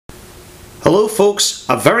Hello folks,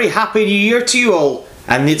 a very happy new year to you all,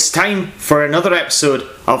 and it's time for another episode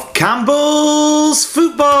of Campbell's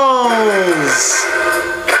Footballs!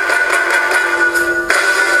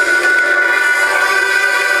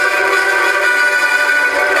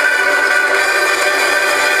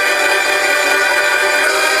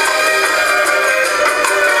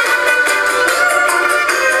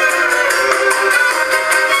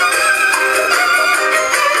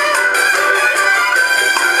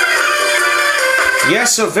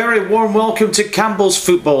 Yes, a very warm welcome to Campbell's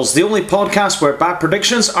Footballs, the only podcast where bad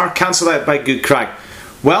predictions are cancelled out by good crack.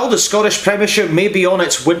 Well, the Scottish Premiership may be on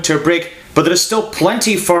its winter break, but there is still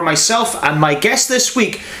plenty for myself and my guest this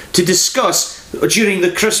week to discuss during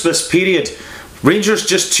the Christmas period. Rangers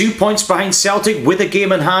just 2 points behind Celtic with a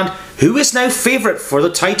game in hand. Who is now favourite for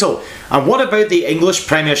the title? And what about the English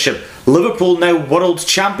Premiership? Liverpool now world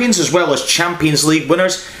champions as well as Champions League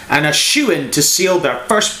winners and a shoe-in to seal their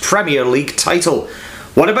first Premier League title.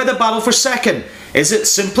 What about the battle for second? Is it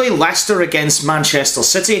simply Leicester against Manchester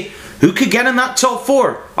City? Who could get in that top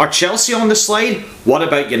four? Are Chelsea on the slide? What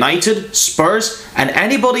about United, Spurs and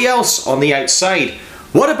anybody else on the outside?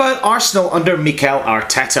 What about Arsenal under Mikel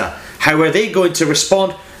Arteta? How are they going to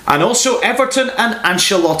respond? And also Everton and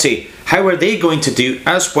Ancelotti. How are they going to do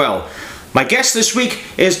as well? My guest this week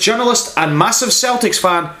is journalist and massive Celtics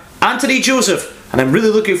fan, Anthony Joseph. And I'm really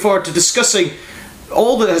looking forward to discussing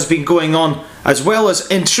all that has been going on, as well as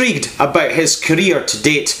intrigued about his career to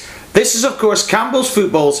date. This is of course Campbell's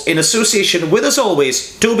Footballs in association with, as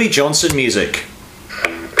always, Toby Johnson Music.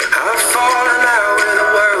 I've fallen out with the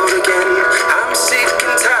world again. I'm sick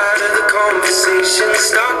and tired of the conversation.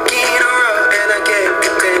 Stuck in a rut and I can't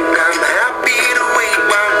pretend. I'm happy to wait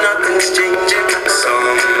while nothing's changing.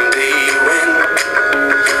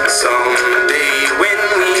 Someday when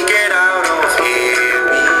we get out of here,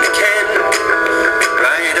 we can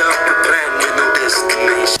write up a plan with no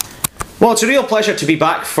destination. Well, it's a real pleasure to be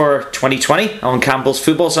back for 2020 on Campbell's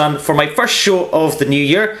Footballs, and for my first show of the new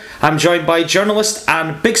year, I'm joined by journalist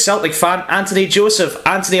and big Celtic fan Anthony Joseph.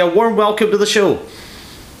 Anthony, a warm welcome to the show.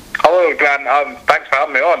 Hello, Grant. Thanks for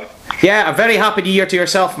having me on. Yeah, a very happy new year to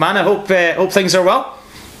yourself, man. I hope things are well.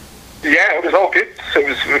 Yeah, it was all good. It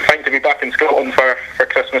was fine to be back in Scotland for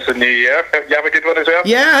Christmas and New Year. You have a good one as well?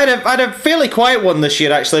 Yeah, I had a fairly quiet one this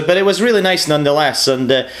year actually, but it was really nice nonetheless.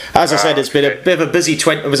 And as I said, it's been a bit of a busy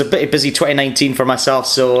it was a bit busy 2019 for myself.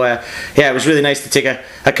 So yeah, it was really nice to take a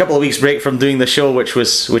couple of weeks break from doing the show, which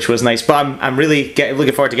was nice. But I'm really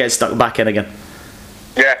looking forward to getting stuck back in again.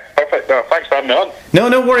 Yeah, perfect. No, thanks for having me on.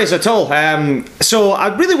 No worries at all. So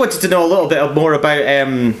I really wanted to know a little bit more about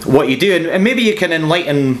what you do, and maybe you can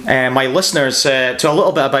enlighten my listeners to a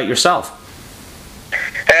little bit about yourself.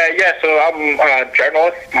 Yeah, so I'm a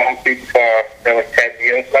journalist. I've been for nearly 10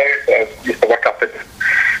 years now. So I used to work up in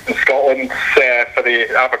Scotland for the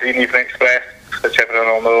Aberdeen Evening Express, which everyone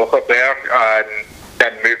will know up there, and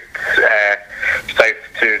then moved south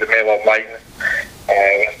to the Mail Online.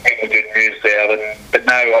 Mainly doing news there, but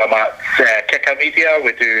now I'm at Kicker Media.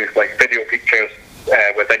 We do like video features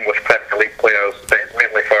with English Premier League players, but it's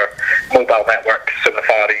mainly for mobile networks in the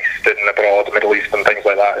Far East and abroad, the Middle East and things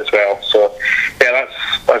like that as well. So yeah,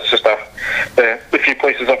 that's just the few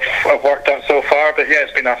places I've worked at so far. But yeah,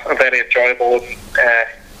 it's been a very enjoyable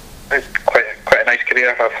and quite a nice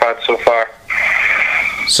career I've had so far.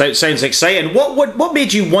 So, sounds exciting. What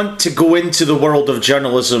made you want to go into the world of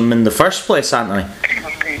journalism in the first place, Anthony?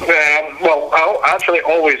 Well, I actually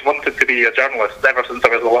always wanted to be a journalist ever since I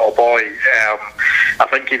was a little boy. I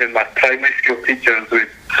think even my primary school teachers would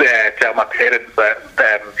tell my parents that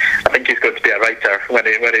I think he's going to be a writer when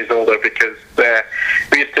he's older, because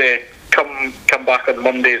we used to come back on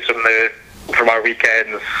Mondays from our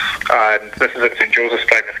weekends, and this is at St Joseph's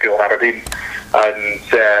Primary School in Aberdeen, and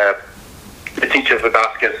the teachers would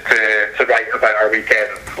ask us to write about our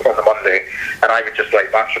weekend on the Monday, and I would just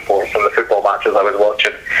write match reports from the football matches I was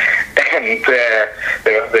watching. And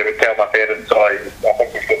they would tell my parents, I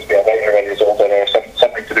think he's going to be a writer when he's older, or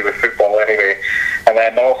something to do with football anyway. And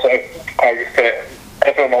then also,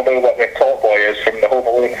 everyone will know what the Top Boy is from the Home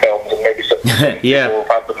Alone films, and maybe some yeah. people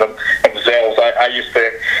have had them themselves. I used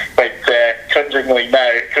to,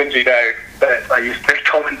 cringy now, I used to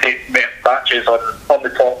commentate matches on the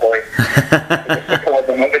Top Boy.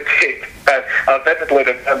 I vividly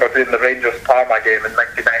remember doing the Rangers-Parma game in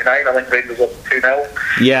 1999. I think Rangers won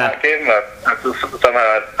 2-0. Yeah. That game,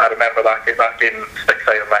 somehow I remember that game sticks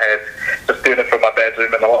out in my head. Just doing it from my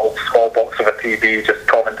bedroom in a little small box of a TV, just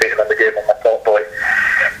commentating on the game on my Top Boy.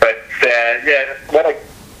 But yeah, when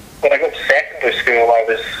I got to secondary school, I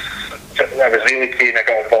was really keen. I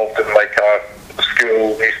got involved in like a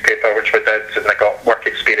school newspaper, which we did, and I got work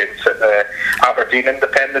experience at the Aberdeen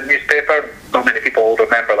Independent newspaper. Not many people will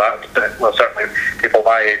remember that, but, well, certainly people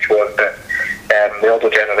my age won't, but the older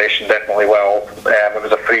generation definitely will. It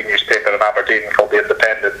was a free newspaper in Aberdeen called The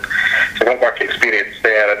Independent, so I got work experience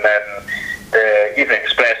there. And then the Evening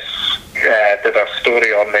Express did a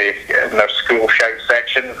story on in their school shout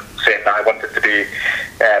section, saying that I wanted to be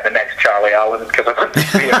the next Charlie Allen, because I wanted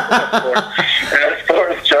to be a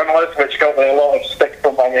sports journalist, which got me a lot of stick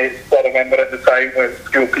from my mates. I remember at the time when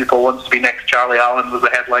school people wants to be next Charlie Allen was the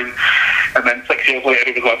headline, and then 6 years later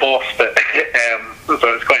he was my boss. But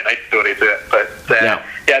so it's quite a nice story to it. But yeah,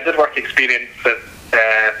 I did work experience at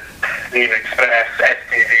the Evening Express,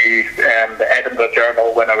 STV, the Edinburgh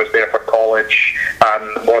Journal when I was there for college,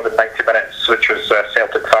 and More Than 90 Minutes, which was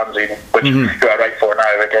Celtic fanzine, which who I write for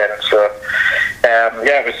now again. So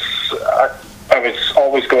I was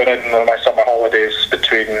always going in on my summer holidays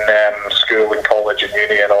between school and college and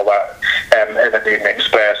uni and all that, in the Evening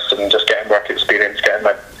Express, and just getting work experience, getting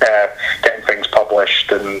things published,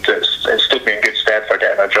 and it stood me in good stead for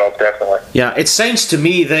getting a job, definitely. Yeah, it sounds to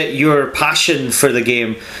me that your passion for the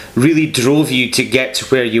game really drove you to get to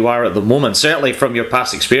where you are at the moment. Certainly from your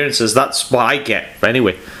past experiences, that's what I get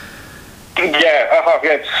anyway. Yeah,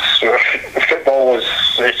 football was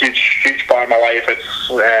a huge part of my life. It's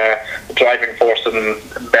a driving force in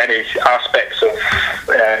many aspects of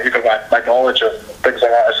even my knowledge of things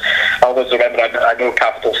like that. I always remember I know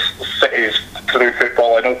capital cities through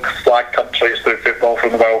football. I know flag countries through football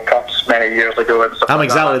from the World Cups many years ago. And stuff I'm like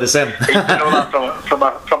exactly that. the same. I know that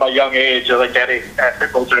from a young age. I think any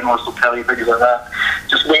football journalist will tell you things like that.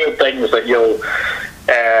 Just weird things that you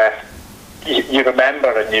remember,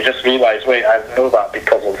 and you just realise, wait, I know that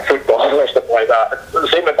because of football or something like that. The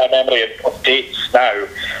same with my memory of dates now.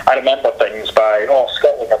 I remember things by,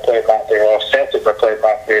 Scotland were playing that day, or Celtic were playing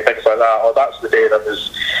that day, things like that, or that's the day that was,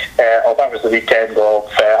 or that was the weekend of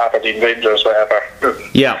Aberdeen Rangers, whatever.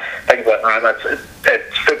 Yeah. Things like that.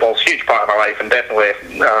 Football's a huge part of my life, and definitely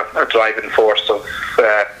a driving force of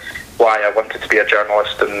why I wanted to be a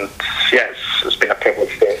journalist, and yes, it's been a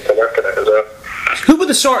privilege to work in it as well. Who were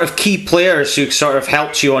the sort of key players who sort of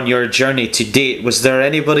helped you on your journey to date? Was there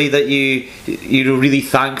anybody that you really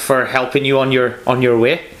thank for helping you on your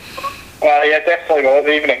way? Well, yeah, definitely. Well,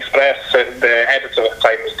 the Evening Express, the editor at the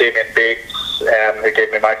time was Damien Bates, who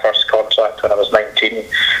gave me my first contract when I was 19.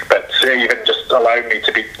 But even just allowing me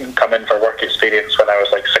to come in for work experience when I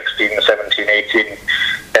was like 16, 17, 18.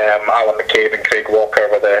 Alan McCabe and Craig Walker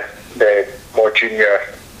were the more junior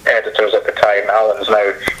editors at the time. Alan's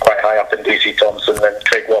now quite high up in DC Thomson, and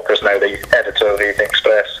Craig Walker's now the editor of the Evening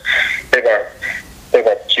Express. They were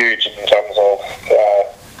huge in terms of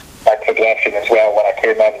my progression as well when I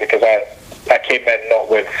came in, because I came in not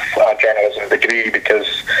with a journalism degree, because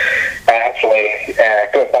I actually,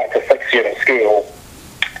 going back to 6th year at school,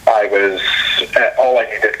 I was all I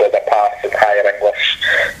needed was a pass in higher English,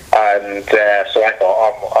 and so I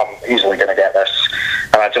thought I'm easily going to get this,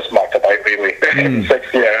 and I just mucked about really in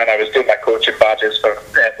 6th year, and I was doing my coaching badges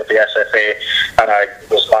with the SFA, and I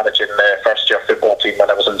was managing the first year football team when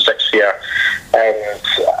I was in 6th year, and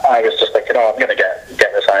I was just thinking, I'm going to get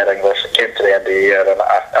this higher English. It came to the end of the year, and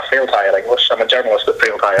I failed higher English. I'm a journalist that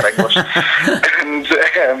failed higher English, and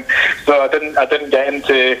so I didn't get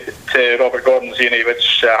into Robert Gordon's uni,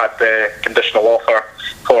 which I had the conditional offer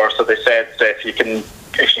for. So they said if you can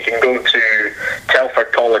go to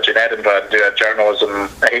Telford College in Edinburgh and do a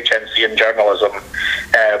HNC in journalism,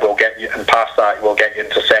 we'll get you, and past that we'll get you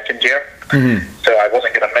into second year. So I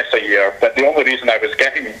wasn't going to miss a year. But the only reason I was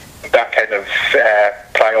getting that kind of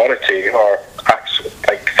priority or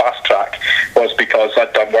like fast track was because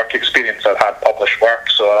I'd done work experience. I'd had published work,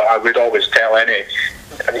 so I would always tell any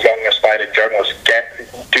young aspiring journalist,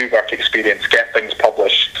 do work experience, get things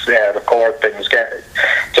published, record things,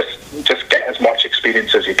 just get as much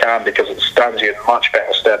experience as you can, because it stands you in much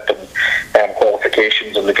better stead than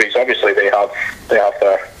qualifications and degrees. Obviously they have their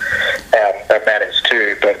merits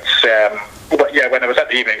too, but yeah, when I was at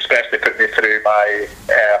the Evening Express, they put me through my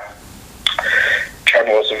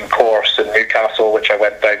journalism course in Newcastle, which I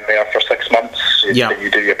went down there for 6 months. You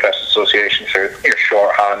do your press association through your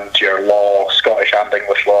shorthand, your law, Scottish and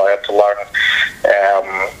English law. I had to learn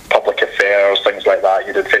public affairs, things like that.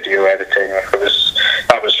 You did video editing.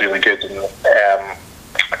 That was really good, and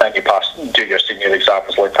then you do your senior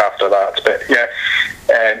exams like after that. But yeah,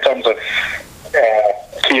 in terms of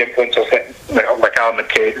key influences like Alan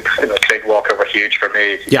McCabe, Craig Walker were huge for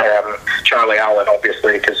me. Charlie Allen,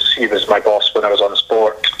 obviously, because he was my boss when I was on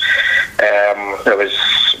sport. They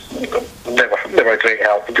were great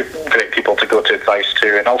help, great people to go to advice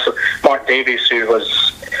to, and also Mark Davies, who was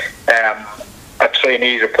a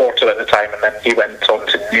trainee reporter at the time, and then he went on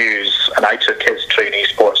to news, and I took his trainee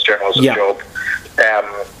sports journalism job. And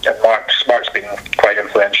Mark's been quite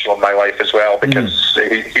influential in my life as well, because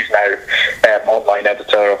he's now online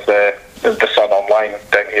editor of the Sun Online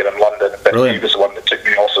down here in London. But he was the one that took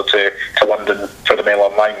me also to London for the Mail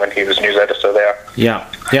Online when he was news editor there. Yeah.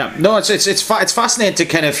 No, it's fascinating to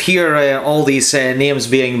kind of hear all these names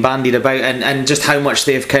being bandied about, and just how much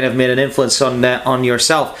they've kind of made an influence on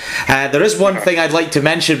yourself. There is one thing I'd like to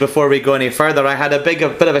mention before we go any further. I had a bit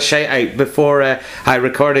of a shout out before I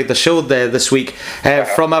recorded the show this week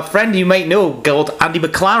from a friend you might know called Andy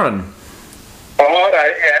McLaren. Oh,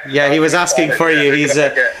 right, yeah, he was asking for you. He's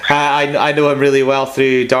I know him really well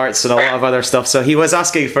through darts and a lot of other stuff, so he was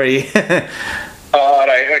asking for you. Oh,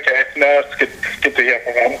 right, okay. No, it's good to hear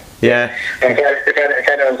from him. Yeah. If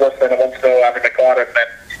anyone's listening and wants to know Andy McLaren, then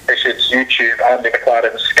they should YouTube Andy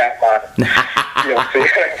McLaren Scatman. You'll see.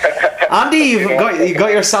 Andy, you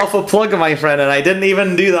got yourself a plug, my friend, and I didn't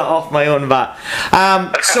even do that off my own bat.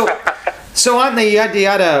 So Anthony, you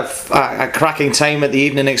had a cracking time at the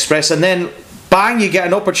Evening Express, and then bang, you get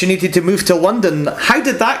an opportunity to move to London. How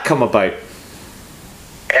did that come about?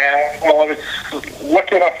 Well, I was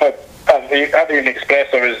lucky enough at the Evening Express.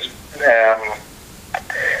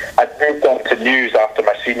 I'd moved on to news after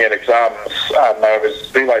my senior exams, and I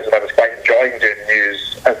was realising I was quite enjoying doing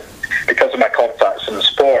news. And because of my contacts in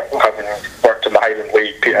sport, having worked in the Highland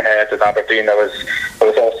League, Peterhead and Aberdeen, I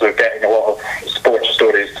was also getting a lot of sports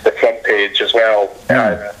stories to the front page as well.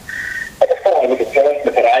 I just thought I was enjoying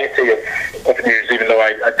the variety of news, even though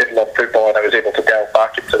I did love football and I was able to delve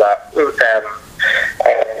back into that.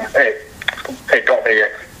 It got me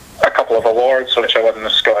a couple of awards, which I won the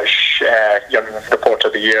Scottish Young Reporter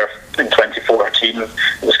of the Year in 2014,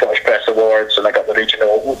 the Scottish Press Awards, and I got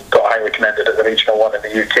got highly commended at the regional one in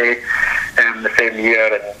the UK the same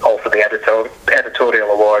year, and also the editorial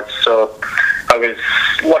awards. So I was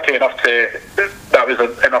lucky enough that was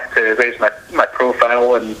enough to raise my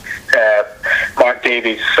profile. And Mark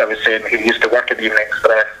Davies, I was saying, who used to work at the Evening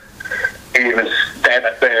Express, he was then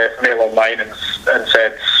at the Mail Online and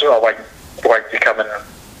said, why don't you come and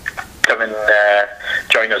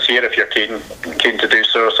join us here if you're keen to do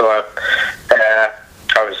so. So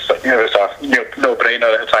I was, it was a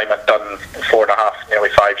no-brainer at the time. I'd done 4.5, nearly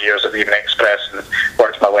 5 years at the Evening Express and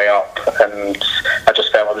worked my way up, and I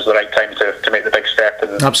just felt it was the right time to make the big step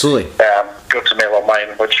and absolutely go to Mail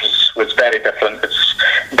Online, which was very different. It's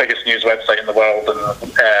the biggest news website in the world, and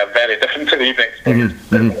very different to the Evening Express.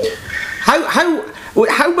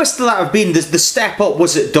 How must that have been? The step up,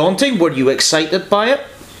 was it daunting? Were you excited by it?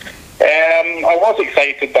 I was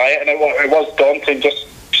excited by it, and it was daunting.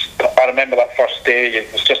 I remember that first day,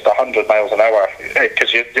 it was just 100 miles an hour,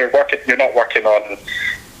 because you're not working on.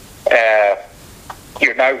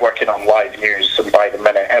 You're now working on live news, and by the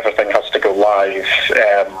minute, everything has to go live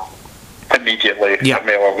immediately. Yeah. At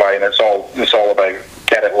Mail Online, it's all about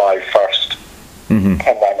get it live first, and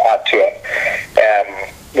then add to it.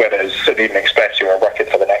 Whereas at the Evening Express, you were working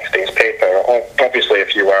for the next day's paper. Obviously,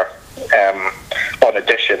 if you were on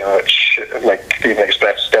edition, which like the Evening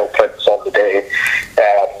Express still prints on the day,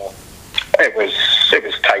 it was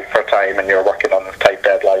tight for time, and you were working on tight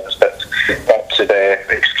deadlines, but not to the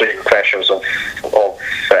extreme pressures of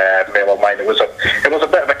Mail Online. It was a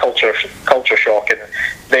bit of a culture shock, and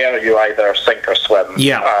there you either sink or swim.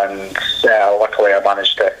 Yeah. And luckily, I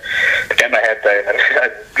managed to get my head down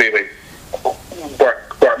and really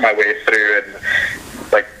work my way through and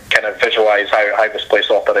kind of visualise how this place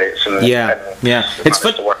operates, and it's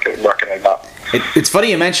fun working like that. It's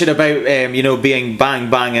funny you mentioned about being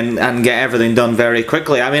bang and get everything done very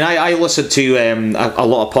quickly. I mean, I listened to a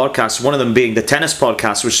lot of podcasts, one of them being the tennis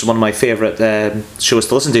podcast, which is one of my favourite shows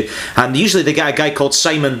to listen to, and usually they get a guy called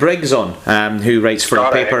Simon Briggs on, who writes for the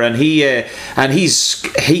paper, and he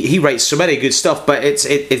writes so many good stuff, but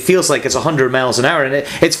it feels like it's 100 miles an hour, and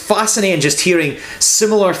it's fascinating just hearing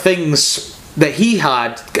similar things that he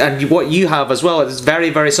had and what you have as well. It's very,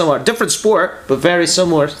 very similar. Different sport, but very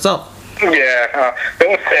similar stuff. Yeah, the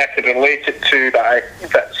only thing I could relate it to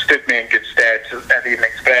that stood me in good stead at the Evening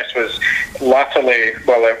Express was latterly,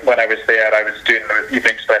 when I was there, I was doing the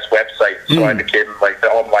Evening Express website, so I became like the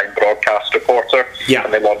online broadcast reporter,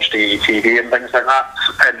 and they launched EETV and things like that.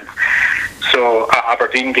 And so at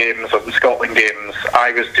Aberdeen games, at the Scotland games,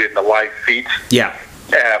 I was doing the live feed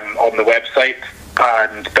on the website,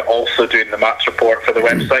 but also doing the match report for the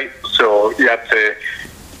website. So you had to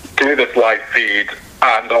do this live feed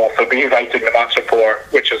and also be writing the match report,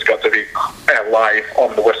 which has got to be live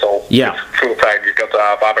on the whistle. Yeah. Full time. You've got to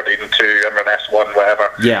have Aberdeen 2, Inverness 1, whatever.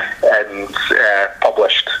 Yeah. And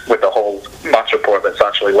published with the whole match report that's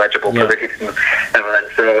actually legible for the reading.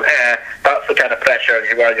 So that's the kind of pressure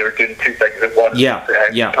where you're doing two things at once. Yeah.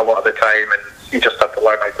 A lot of the time, and you just have to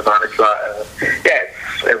learn how to manage that.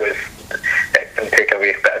 And it can take a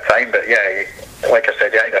wee bit of time, but like I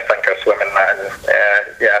said, you either think or swim in that. And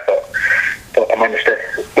I thought I managed to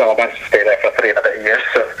stay there for 3 and a bit years,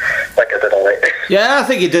 so I think I did all right. Yeah, I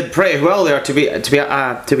think you did pretty well there. To be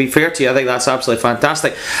fair to you, I think that's absolutely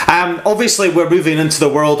fantastic. Obviously, we're moving into the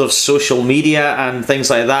world of social media and things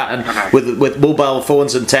like that, and with mobile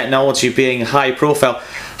phones and technology being high profile.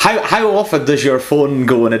 How often does your phone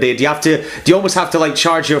go in a day? Do you almost have to like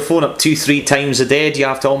charge your phone up 2-3 times a day? Do you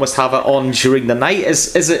have to almost have it on during the night?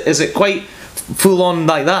 Is it quite full on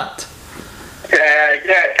like that?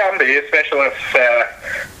 Yeah, it can be, especially if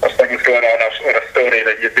there's things going on with a story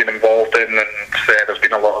that you've been involved in, and there's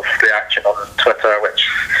been a lot of reaction on Twitter, which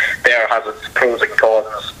there has its pros and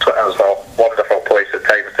cons. Twitter's a wonderful place at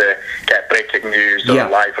times to get breaking news or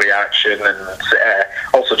live reaction, and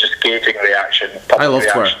also just gauging reaction, public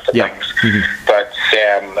reaction to things. But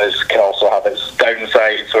it can also have its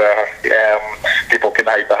downsides where people can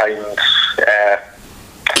hide behind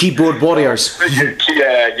keyboard warriors,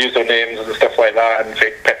 usernames and stuff like that, and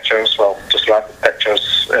fake pictures, just random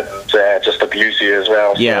pictures, and just abuse you as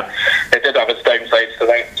well. Yeah. So it did have its downsides to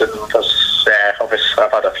that, and obviously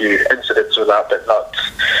I've had a few incidents with that, but not.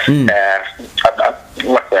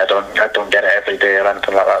 Luckily, I don't get it every day or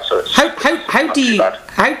anything like that. So it's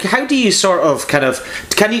how do you sort of kind of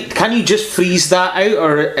can you just freeze that out,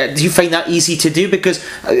 or do you find that easy to do? Because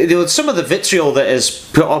some of the vitriol that is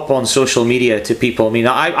put up on social media to people. I mean,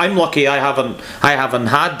 I'm lucky I haven't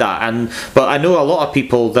had that, but I know a lot of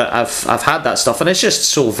people that have had that stuff, and it's just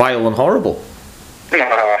so vile and horrible.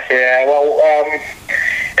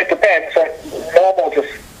 It depends. Normal, just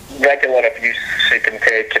regular abuse you can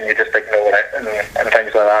take, and you just ignore it and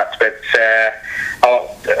things like that. But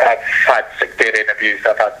I've had sectarian abuse,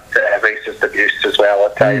 I've had racist abuse as well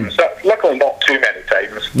at times. So, luckily, not too many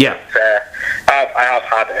times. Yeah. But, I have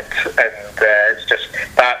had it, and it's just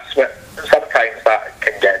that's what sometimes that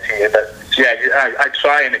can get to you. But I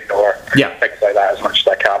try and ignore things like that as much as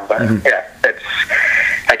I can. But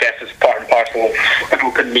I guess it's part and parcel of an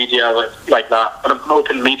open media like that, an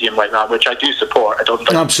open medium like that, which I do support. I don't think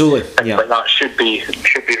things like that should be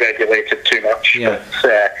regulated too much. Yeah.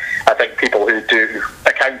 But I think people who do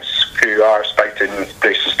accounts who are spouting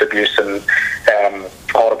racist abuse and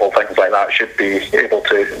horrible things like that should be able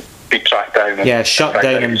to be tracked down and shut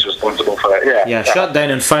down and responsible for it. Shut down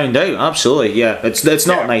and found out. Absolutely, it's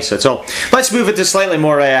not nice at all. Let's move it to slightly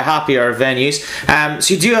more happier venues.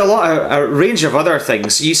 So you do a range of other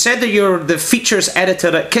things. You said that you're the features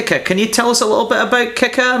editor at Kika. Can you tell us a little bit about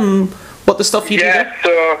Kika and what the stuff you do there?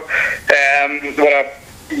 So we're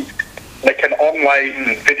like an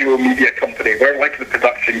online video media company. We're like the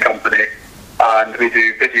production company, and we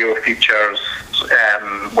do video features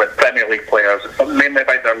with Premier League players. It's mainly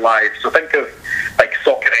about their lives. So think of like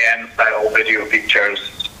Soccer AM style video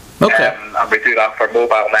features. Okay. And we do that for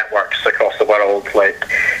mobile networks across the world, like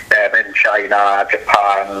in China,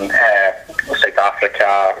 Japan, South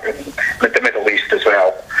Africa, and the Middle East as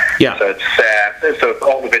well. Yeah. So it's so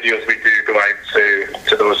all the videos we do go out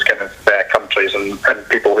to those kind of countries and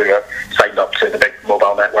people who are signed up to the big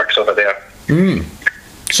mobile networks over there.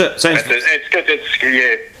 So it's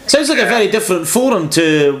good. Sounds like a very different forum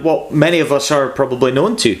to what many of us are probably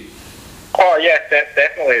known to. Oh yeah,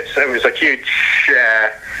 definitely. It was a huge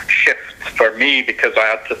shift for me, because I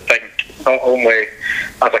had to think not only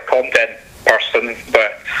as a content person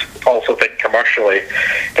but also think commercially.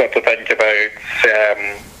 Got to think about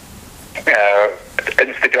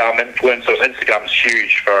Instagram influencers. Instagram's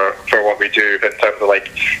huge for what we do in terms of like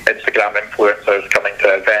Instagram influencers coming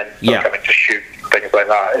to events or coming to shoot, things like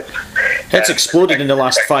that. It's exploded in the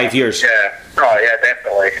last 5 years.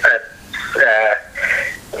 Definitely.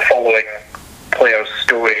 Following players'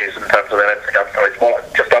 stories in terms of their Instagram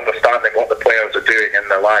stories, just understanding what the players are doing in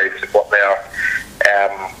their lives, and what they are,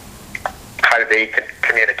 how they can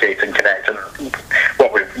communicate and connect. And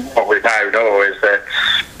what we now know is that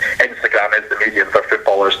Instagram is the medium for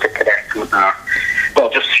footballers to connect with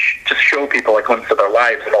just show people a glimpse of their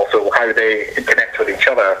lives, and also how they connect with each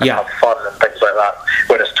other and have fun and things like that.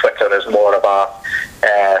 Whereas Twitter is more of a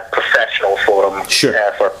professional forum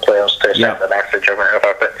for players to send a message or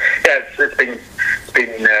whatever. But it's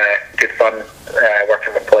been good fun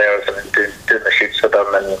working with players and doing the shoots with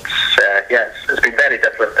them, and it's been very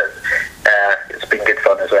different. It's been good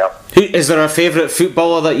fun as well. Is there a favourite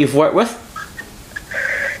footballer that you've worked with?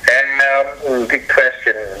 Good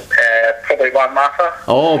question. Probably Juan Mata.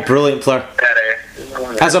 Oh, brilliant player.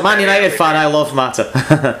 As a Man United fan, I love Mata.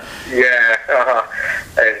 Yeah,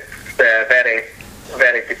 it's very,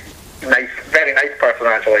 very nice person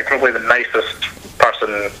actually. Probably the nicest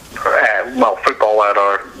person, footballer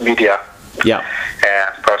or media. Yeah.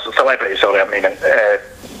 Person, celebrity. Sorry, I mean, that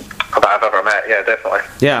I've ever met. Yeah, definitely.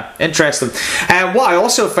 Yeah, interesting. What I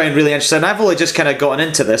also find really interesting, I've only just kind of gotten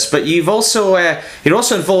into this, but you're also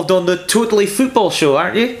involved on the Totally Football show,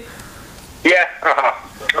 aren't you? Yeah.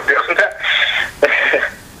 Isn't it?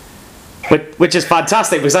 Which is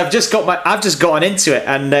fantastic because I've just gotten into it,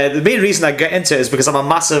 and the main reason I get into it is because I'm a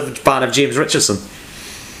massive fan of James Richardson.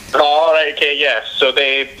 Oh, right, okay, yeah. So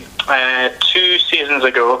they 2 seasons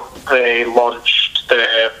ago they launched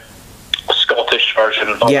the Scottish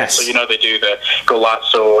version. Yes. So they do the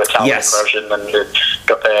Golazzo Italian version, and they've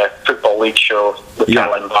got the Football League show with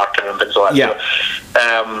Caroline Barker and things like that. Yeah.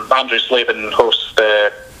 So, Andrew Slavin hosts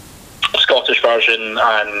the Scottish version,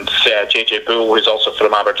 and JJ Bull, who's also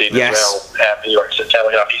from Aberdeen as well. He works at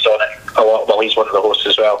Telegraph. He's on it a lot. Well, he's one of the hosts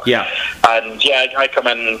as well. Yeah. And I come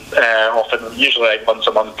in often, usually like once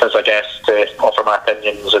a month as a guest, to offer my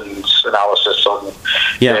opinions and analysis on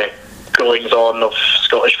the goings on of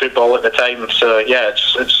Scottish football at the time. So yeah,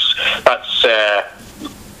 that's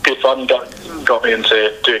good fun. Got me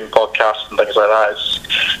into doing podcasts and things like that.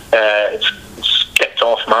 It's kicked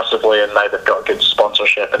off massively, and now they've got good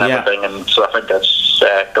sponsorship and everything, and so I think that's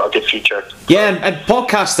got a good future. Yeah, and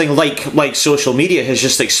podcasting, like social media, has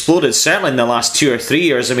just exploded. Certainly in the last 2 or 3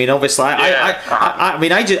 years. I mean, obviously,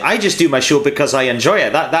 I just do my show because I enjoy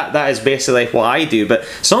it. That is basically what I do. But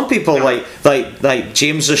some people like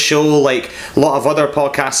James's show, like a lot of other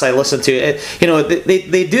podcasts I listen to,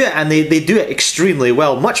 they do it, and they do it extremely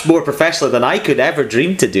well, much more professionally than I could ever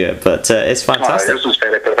dream to do it. But it's fantastic. This is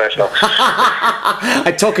very professional.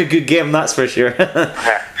 I talk a good game, that's for sure. No,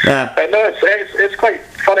 it's quite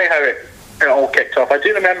funny how it all kicked off. I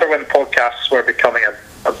do remember when podcasts were becoming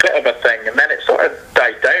a bit of a thing, and then it sort of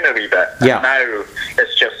died down a wee bit. Yeah. And now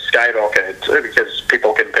it's just skyrocketed because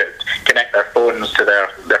people can connect their phones to their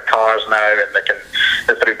cars now, and they can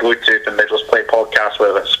through Bluetooth, and they just play podcasts,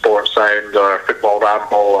 whether it's Sports Sound or Football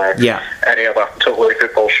Ramble or any other Totally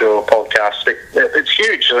Football show podcast. It's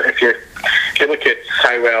huge. If you look at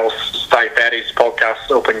how well Sty Ferry's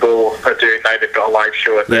podcast Open Goal are doing now, they've got a live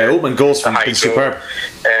show at Open Goal's been superb.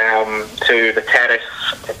 To the Terrace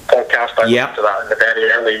podcast, I listened to that in the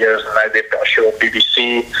very early years, and now they've got a show at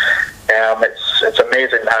BBC. It's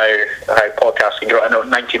amazing how podcasts can grow. I know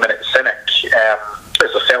 90 Minute Cynic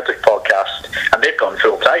is a Celtic podcast, and they've gone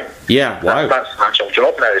full time. Yeah, wow. That's an actual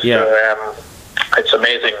job now. Yeah. So it's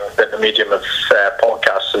amazing that the medium of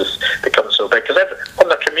podcasts has become so big, because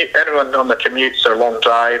everyone on the commutes or long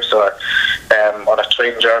drives or on a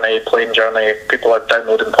train journey, plane journey, people are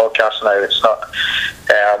downloading podcasts now. It's not.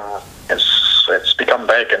 It's become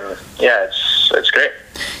big, and it's great.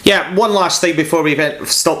 Yeah, one last thing before we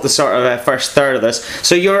stop the sort of first third of this.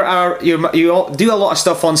 So you do a lot of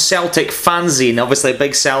stuff on Celtic Fanzine, obviously a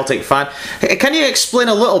big Celtic fan. Can you explain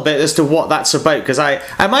a little bit as to what that's about? Because I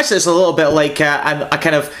imagine it's a little bit like a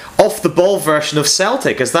kind of off the ball version of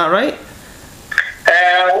Celtic. Is that right?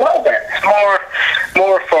 A little bit.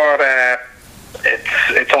 More for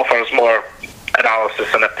it offers more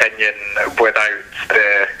analysis and opinion without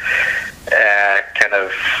the kind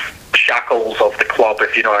of shackles of the club,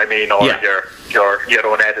 if you know what I mean, or your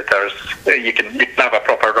own editors. You can have a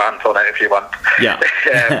proper rant on it if you want. Yeah.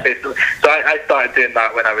 So I started doing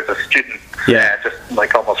that when I was a student. Just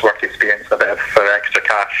like almost work experience, a bit for extra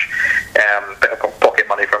cash, bit of pocket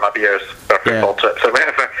money for my beers or football trips or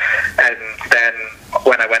whatever. And then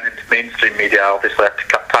when I went into mainstream media, I obviously had to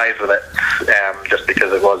cut ties with it, just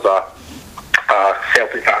because it was a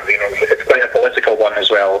Celtic fanzine. It's quite a political one as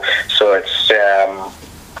well, so it's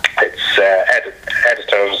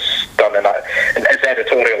editors done in its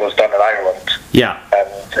editorial is done in Ireland. Yeah. And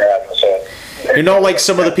so you're not like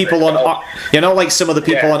some of the people on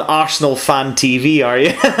on Arsenal Fan TV, are you?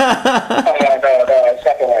 No, it's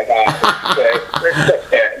nothing like that.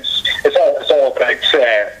 It's all about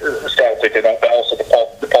Celtic, and but also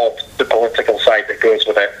the political side that goes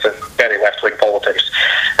with it, and very left-wing politics,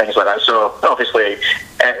 things like that. So obviously,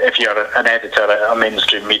 if you're an editor at a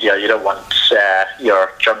mainstream media, you don't want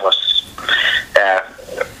your journalists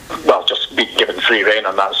just be given free rein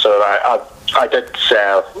on that. So I did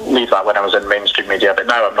leave that when I was in mainstream media, but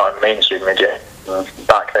now I'm not in mainstream media. I'm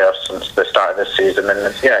back there since the start of this season, and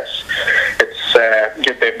it's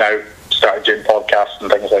good they've now started started doing podcasts and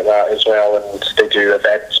things like that as well, and they do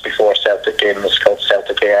events before Celtic games called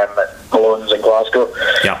Celtic AM at Malone's in Glasgow.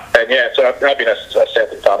 Yeah. And so I've been a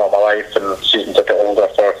Celtic fan all my life and season ticket holder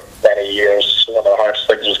for many years. One of the hardest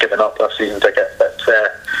things was giving up a season ticket, but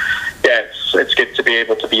it's good to be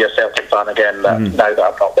able to be a Celtic fan again now that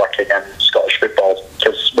I'm not working in Scottish football,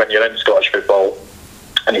 because when you're in Scottish football,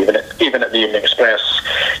 and even at the Evening Express,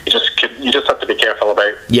 you just have to be careful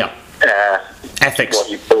about ethics, what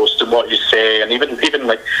you post and what you say, and even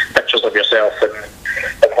like pictures of yourself on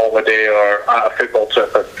holiday or at a football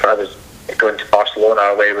trip. If I was going to Barcelona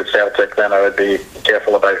away with Celtic, then I would be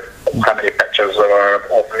careful about how many pictures there are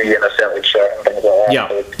of me in a Celtic shirt and things like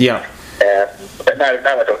that. But now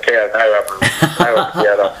I don't care. Now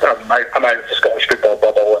I'm out of the Scottish football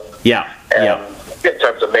bubble. In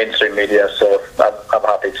terms of mainstream media, so I'm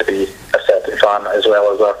happy to be a Celtic fan as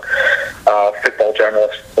well as a football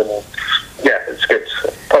journalist. And it's good.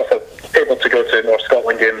 Also able to go to more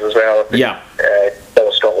Scotland games as well.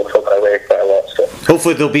 Follow Scotland home and away quite a lot. So.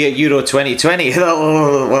 Hopefully they'll be at Euro 2020.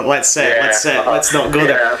 Let's not go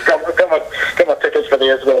there. I've got my tickets for the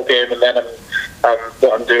Israel game, and then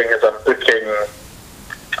what I'm doing is I'm booking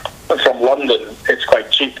from London. It's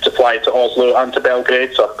quite cheap to fly to Oslo and to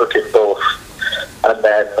Belgrade, so I'm booking both, and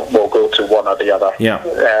then we'll go to one or the other.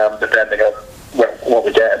 Depending on what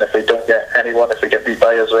we get, and if we don't get anyone, if we get beat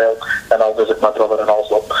by Israel, then I'll visit my brother in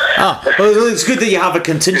Oslo. Well, it's good that you have a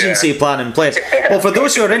contingency plan in place. Well, for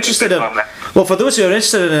those who are interested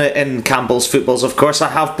in Campbell's Footballs, of course, I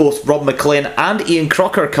have both Rob McLean and Ian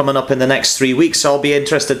Crocker coming up in the next 3 weeks, so I'll be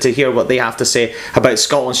interested to hear what they have to say about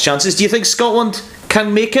Scotland's chances. Do you think Scotland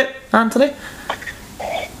can make it, Anthony?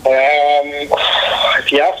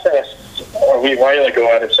 If you asked us a wee while ago,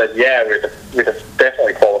 I'd have said we'd have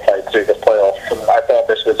definitely qualified through the playoffs, and I thought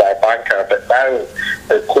this was our banker, but now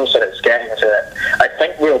the closer it's getting to it, I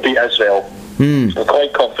think we'll beat Israel. I'm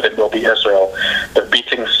quite confident we'll beat Israel, but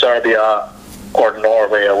beating Serbia or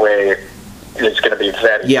Norway away is going to be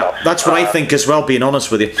very tough. That's what I think as well, being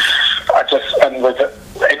honest with you. And with the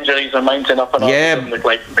injuries are mounting up and up,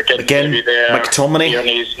 like McGinn going to be there, McTominay.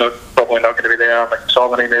 Tierney's probably not going to be there,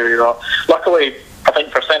 McTominay maybe not. Luckily, I think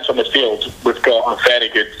for central midfield, we've got a very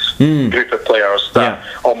good group of players that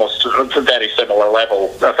almost at a very similar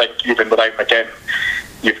level. I think even without McGinn,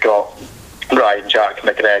 you've got Ryan, Jack,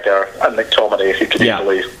 McGregor and McTominay, if you could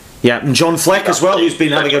easily. And John Fleck as well, who's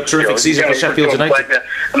been having a terrific season for Sheffield United. Fleck,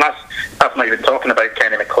 and that's not even talking about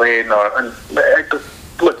Kenny McLean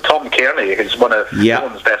look, Tom Kearney, who's one of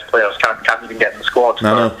England's best players, can't even get in the squad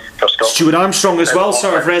for Scotland. Stuart Armstrong as well,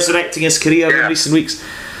 sort of resurrecting his career in recent weeks.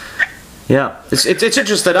 It's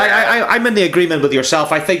interesting. I'm in the agreement with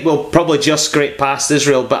yourself. I think we'll probably just scrape past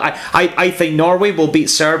Israel, but I think Norway will beat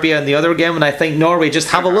Serbia in the other game, and I think Norway just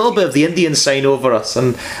have a little bit of the Indian sign over us,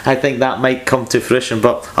 and I think that might come to fruition,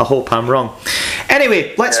 but I hope I'm wrong.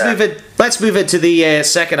 Anyway, let's move it to the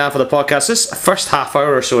second half of the podcast. This first half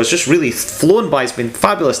hour or so has just really flown by. It's been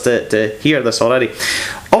fabulous to hear this already.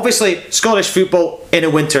 Obviously, Scottish football in a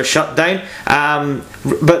winter shutdown,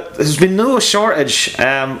 but there's been no shortage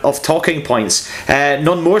of talking points,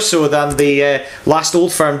 none more so than the last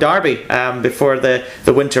Old Firm derby before the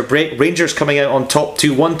winter break. Rangers coming out on top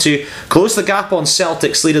 2-1 to close the gap on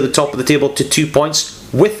Celtic's lead at the top of the table to 2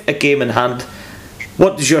 points with a game in hand.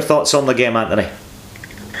 What is your thoughts on the game, Anthony?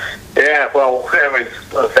 Well,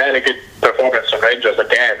 it was a very good performance from Rangers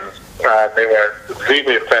again. They were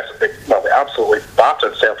really impressive. They absolutely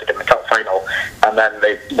battered Celtic in the cup final, and then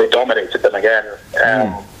they dominated them again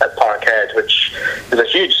at Parkhead, which is a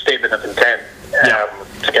huge statement of intent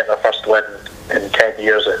to get their first win in 10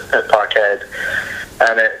 years at Parkhead.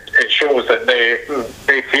 And it shows that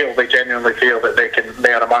they genuinely feel that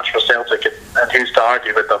they are a match for Celtic, and who's to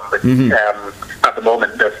argue with them? At the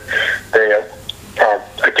moment, they are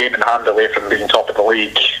a game in hand away from being top of the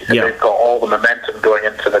league, and they've got all the momentum going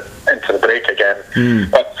into the break again.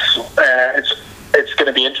 But it's going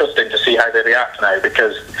to be interesting to see how they react now,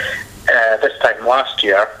 because this time last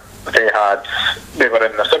year they were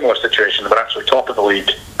in a similar situation. They were actually top of the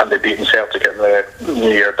league, and they beaten Celtic in the New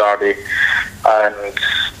Year derby, and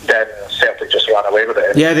then Celtic just ran away with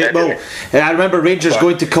it. I remember Rangers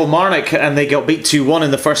going to Kilmarnock and they got beat 2-1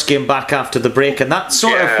 in the first game back after the break, and that's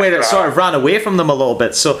sort of where it sort of ran away from them a little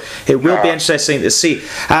bit, so it will be interesting to see.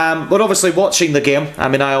 But obviously watching the game, I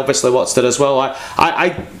mean, I obviously watched it as well.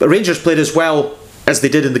 Rangers played as well as they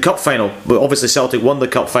did in the cup final. Well, obviously Celtic won the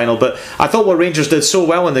cup final, but I thought what Rangers did so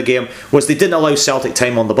well in the game was they didn't allow Celtic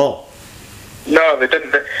time on the ball. No, they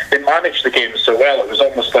didn't. They managed the game so well. It was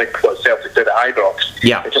almost like what Celtic did at Ibrox.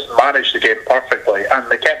 They just managed the game perfectly, and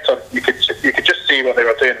they kept on. You could just see what they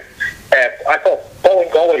were doing. I thought Paul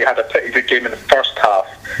Bolingoli had a pretty good game in the first half.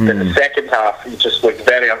 In the second half, he just looked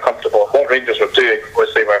very uncomfortable. What Rangers were doing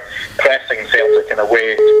was they were pressing Celtic in a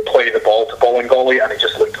way to play the ball to Bolingoli, and he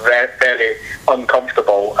just looked very, very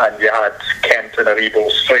uncomfortable. And you had Kent and Aribo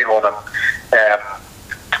straight on him,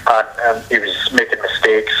 and he was making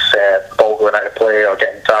mistakes, ball going out of play or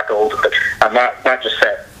getting tackled, and that just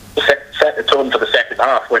set the tone for the second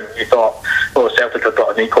half when you thought, oh, Celtic have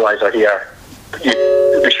got an equaliser here.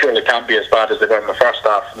 They surely can't be as bad as they were in the first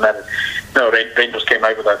half. And then Rangers came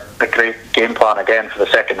out with a great game plan again for the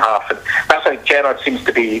second half, and that's how Gerrard seems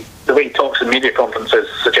to be. The way he talks in media conferences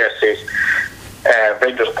suggests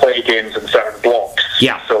Rangers play games in certain blocks.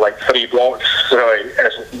 Yeah. So like 3 blocks, so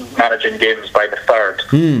is managing games by the third.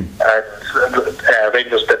 And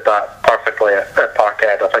Rangers did that perfectly at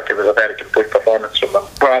Parkhead. I think it was a very complete performance from them.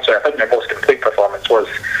 Well, actually, I think their most complete performance was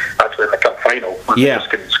actually in the cup final when they just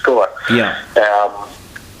couldn't score. Yeah.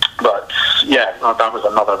 But yeah, that was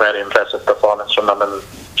another very impressive performance from them, and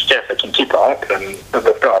if they can keep it up, then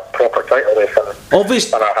they've got a proper title race in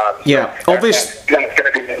our hands. Yeah, so, that's going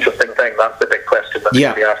to be an interesting thing. That's the big question that needs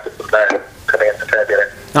to be asked of them now coming into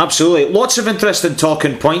February. Absolutely. Lots of interesting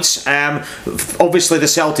talking points. Obviously the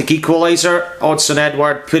Celtic equaliser, Odsonne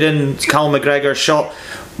Edouard put in Callum McGregor's shot.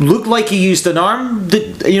 Looked like he used an arm, and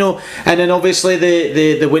then obviously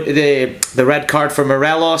the red card for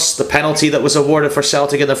Morelos, the penalty that was awarded for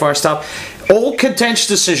Celtic in the first half. All contentious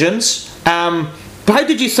decisions. How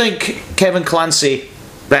did you think Kevin Clancy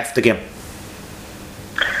reffed the game?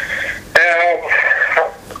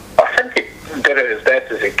 I think he did it as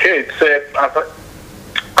best as he could.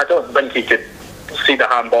 I don't think he could see the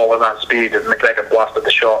handball at that speed, and McGregor blasted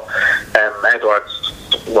the shot. Edwards,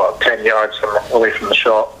 10 yards away from the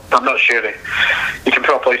shot. I'm not sure you can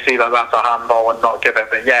probably see that that's a handball and not give it.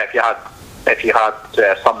 But yeah, if you had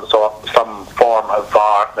some form of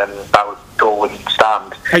VAR, then that would go and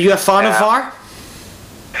stand. Are you a fan of VAR?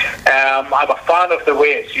 I'm a fan of the way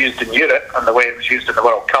it's used in Europe and the way it was used in the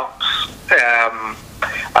World Cups.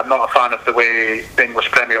 I'm not a fan of the way the English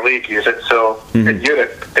Premier League use it. So in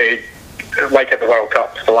Europe, they, like at the World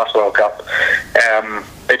Cup, the last World Cup,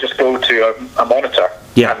 they just go to a monitor,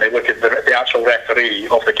 and they look at the actual referee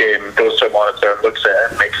of the game, goes to a monitor and looks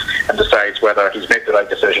at it and decides whether he's made the right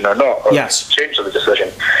decision or not, or change the decision.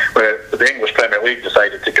 Where the English Premier League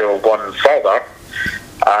decided to go one further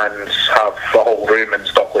and have a whole room in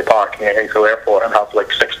Stockley Park near Heathrow Airport and have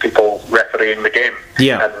like 6 people refereeing the game.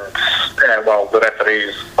 And the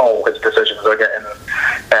referees, all his decisions are getting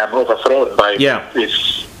overthrown by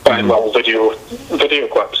these video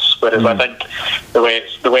clips. Whereas I think the way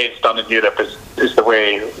it's done in Europe is the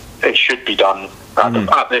way it should be done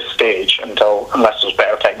at this stage, unless there's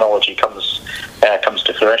better technology comes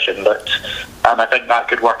to fruition. And I think that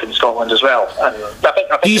could work in Scotland as well. And I think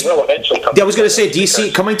it will eventually come. I was going to say, do you see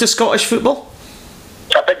it coming to Scottish football?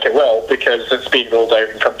 I think it will, because it's being rolled out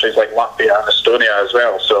in countries like Latvia and Estonia as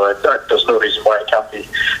well. So there's no reason why it can't be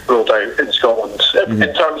rolled out in Scotland.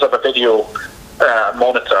 In terms of a video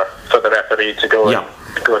monitor for the referee to go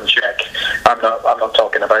and check, I'm not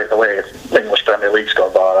talking about the way the English Premier League's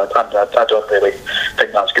got VAR. I don't really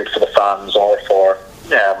think that's good for the fans or for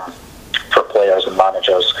players and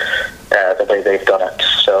managers, the way they've done it.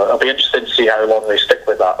 So it'll be interesting to see how long they stick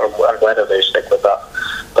with that, and whether they stick with that.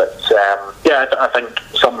 But I think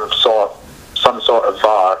some sort of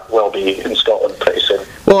VAR will be in Scotland pretty soon.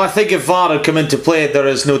 Well, I think if VAR had come into play, there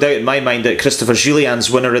is no doubt in my mind that Christopher Julian's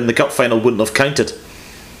winner in the cup final wouldn't have counted.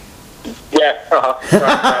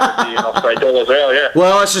 That would be an offside goal as well.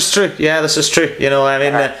 Well, this is true. Yeah, this is true.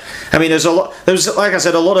 There's a lot. There's, like I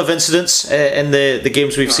said, a lot of incidents in the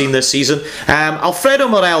games we've seen this season. Alfredo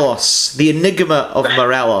Morelos, the enigma of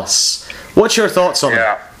Morelos. What's your thoughts on him?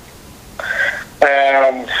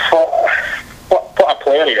 What a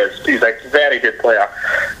player he is. He's a very good player.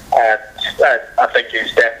 I think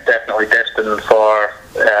he's definitely destined for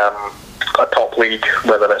a top league,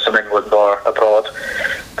 whether it's in England or abroad.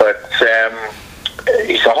 But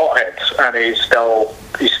he's a hothead, and he's still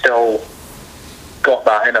got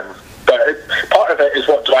that in him. But part of it is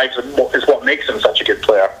what drives him, is what makes him such a good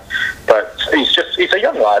player. But he's a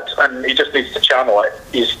young lad, and he just needs to channel it.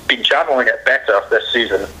 He's been channeling it better this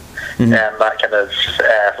season. That kind of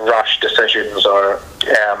rash decisions or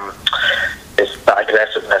that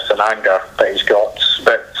aggressiveness and anger that he's got.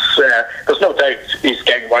 But there's no doubt he's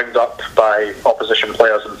getting wound up by opposition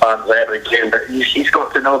players and fans every game. But he's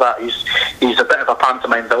got to know that he's a bit of a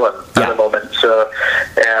pantomime villain at the moment. So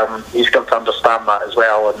he's got to understand that as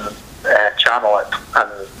well and channel it.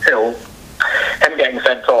 And him getting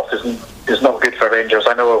sent off is not good for Rangers.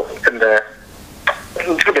 I know in the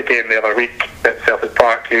game the other week at Celtic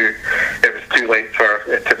Park, it was too late for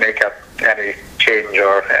it to make any change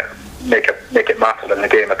or make it matter in the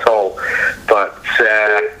game at all. But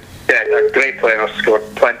a great player, scored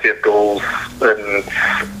plenty of goals, and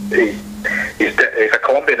he's a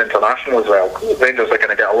Colombian international as well. Rangers are going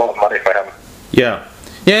to get a lot of money for him. Yeah.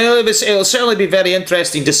 Yeah, it'll certainly be very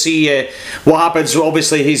interesting to see what happens.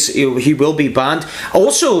 Obviously, he will be banned.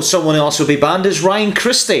 Also, someone else will be banned is Ryan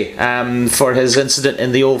Christie for his incident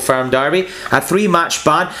in the Old Firm derby. A 3-match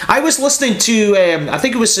ban. I was listening to, I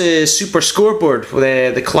think it was Super Scoreboard,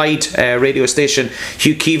 the Clyde radio station.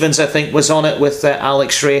 Hugh Keevans, I think, was on it with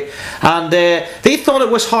Alex Ray, and they thought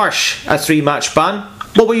it was harsh, a 3-match ban.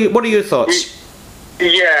 What are your thoughts?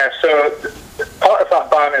 Yeah, so part of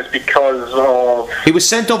that ban is because of he was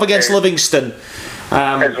sent off against Livingston.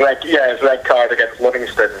 His red card against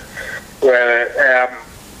Livingston, where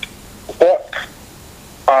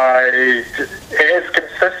it is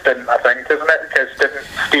consistent, I think, isn't it?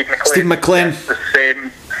 Because Steve McLean the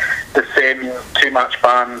same 2-match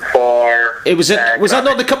ban for it was that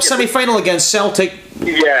not the cup semi-final against Celtic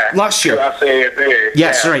last year? That's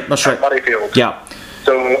right. Murrayfield. Yeah.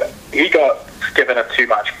 So he got given a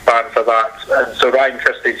 2-match ban for that, and so Ryan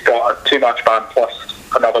Christie's got a 2-match ban plus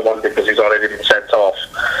another one because he's already been sent off.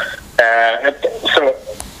 So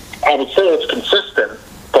I would say it's consistent,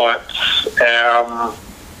 but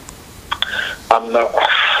I'm not.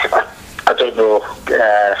 I don't know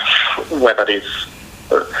whether he's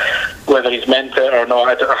meant it or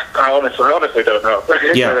not. I honestly don't know.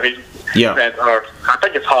 Yeah. Whether he's meant or I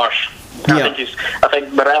think it's harsh. I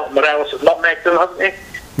think Morelos has nutmegged him, hasn't he?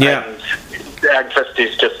 Yeah. And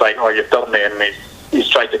Christie's just like, oh, you've done me, and he's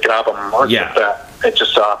tried to grab him. But it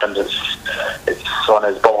just so happens it's on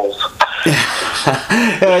his balls.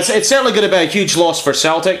 It's certainly going to be a huge loss for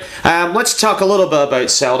Celtic. Let's talk a little bit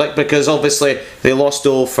about Celtic, because obviously they lost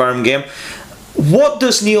the Old Firm game. What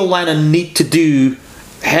does Neil Lennon need to do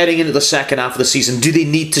heading into the second half of the season? Do they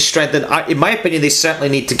need to strengthen? In my opinion, they certainly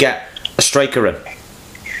need to get a striker in.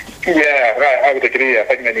 Yeah, right, I would agree. I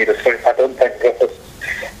think they need a striker. I don't think Griffiths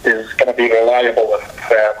is going to be reliable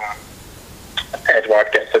if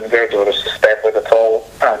Edouard gets injured or is suspended at all,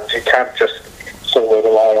 and you can't just solely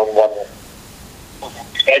rely on one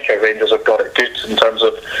striker. Rangers have got it good in terms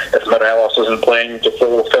of if Morelos isn't playing,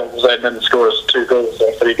 Defoe fills in and scores 2 goals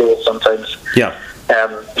or 3 goals sometimes. Yeah.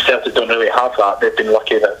 Celtic don't really have that. They've been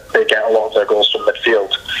lucky that they get a lot of their goals from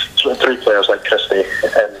midfield. So 3 players like Christie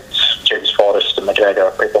and James Forrest and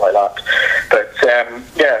McGregor, people like that. But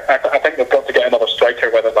I think they've got to get another striker,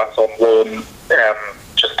 whether that's on loan,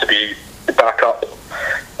 just to be back up.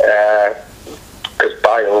 Because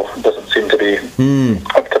Bio doesn't seem to be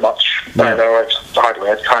up to much. No.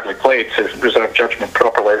 It's hardly played to reserve judgment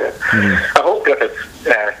properly. I hope Griffith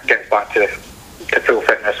gets back to full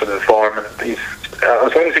fitness and his form, and he's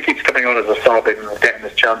as long as he keeps coming on as a sub and getting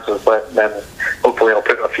his chances, then hopefully he'll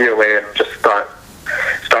put a few away and just start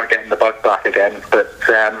getting the bug back again. But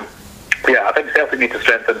I think Celtic need to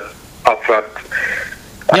strengthen up front.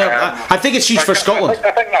 I think it's huge for Scotland.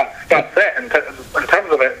 I think that's it. In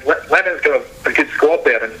terms of it, Lennon's got a good squad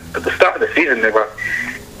there, and at the start of the season they were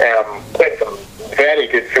playing some very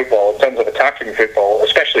good football in terms of attacking football,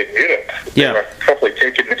 especially in Europe. Yeah. They were probably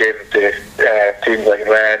taking the game to teams like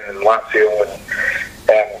Rennes and Lazio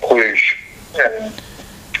and Cluj, and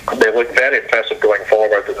they looked very impressive going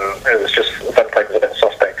forward, and it was just sometimes a bit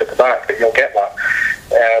suspect at the back, but you'll get that.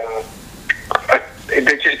 He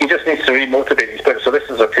just needs to remotivate his players. So this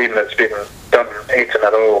is a team that's been done 8 in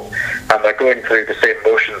a row, and they're going through the same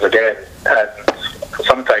motions again. And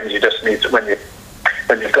sometimes you just need to, when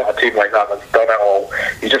you've got a team like that that's done it all,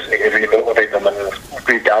 you just need to remotivate them and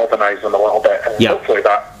re-galvanise them a little bit. And hopefully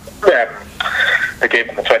that the game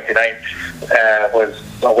on the 29th was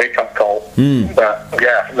a wake-up call. But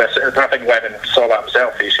I think Lennon saw that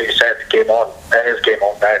himself. He said, "Game on." It is game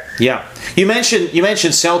on now. Yeah. You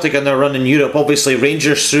mentioned Celtic and their run in Europe. Obviously,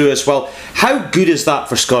 Rangers through as well. How good is that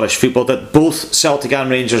for Scottish football that both Celtic and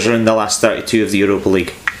Rangers are in the last 32 of the Europa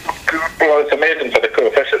League? Well, it's amazing for the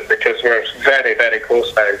coefficient because we're very, very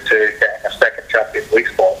close now to getting a second Champions League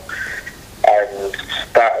spot, and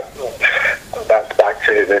that's back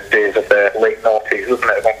to the days of the late noughties, isn't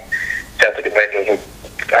it? When Celtic and Rangers,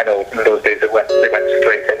 I know in those days they went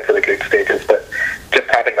straight into the group stages, but just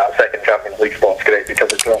having that second Champions League spot's great because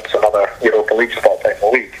it drops another Europa League spot in the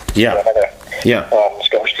league. Yeah. So another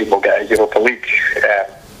Scottish team will get a Europa League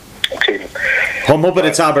team. I'm hoping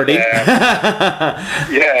it's Aberdeen. Well,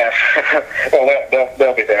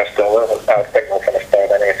 they'll be there still. I think they'll finish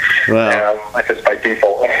third anyway. Well, if it's by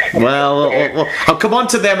default. Well, I'll come on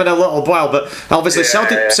to them in a little while, but obviously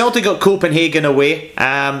Celtic got Copenhagen away,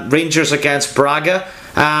 Rangers against Braga,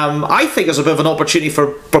 I think there's a bit of an opportunity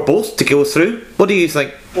for both to go through. What do you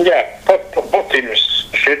think? Yeah, both teams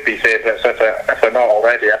should be favourites if they're not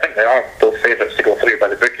already. I think they are both favourites to go through by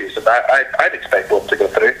the bookies. I'd expect both to go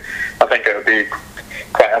through. I think it would be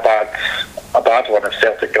quite a bad one if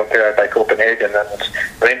Celtic got there by Copenhagen, and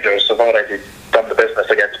Rangers have already done the business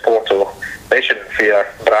against Porto. They shouldn't fear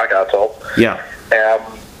Braga at all. Yeah.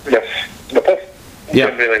 They're both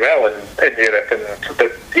doing really well in Europe,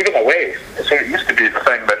 and even away. So it used to be the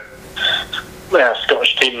thing that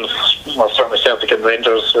Scottish teams, well, certainly Celtic and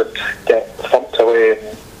Rangers, would get thumped away,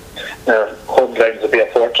 and their home grounds would be a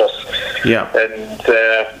fortress. Yeah.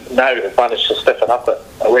 And now they've managed to stiffen up it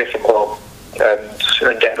away from home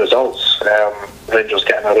and get results. Rangers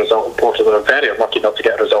getting a result in Porto. They were very unlucky not to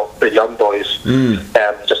get a result. The young boys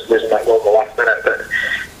just losing that goal in the last minute. But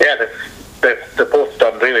yeah, they've both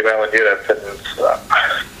done really well in Europe, and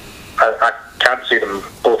I can't see them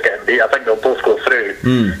both getting beat. I think they'll both go through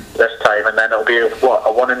this time, and then it'll be a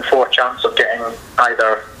 1 in 4 chance of getting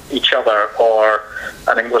either each other or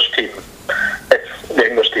an English team. If the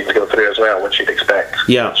English teams go through as well, which you'd expect.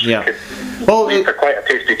 Yeah. Well, it's quite a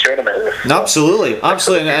tasty tournament. Absolutely,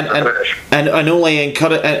 and only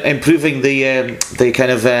improving the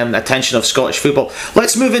kind of attention of Scottish football.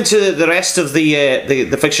 Let's move into the rest of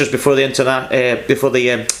the fixtures before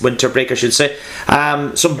the winter break, I should say.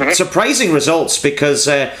 Some surprising results, because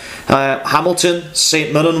Hamilton,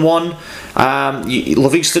 St Mirren won,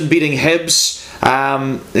 Livingston beating Hibs.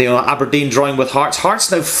 Aberdeen drawing with Hearts. Hearts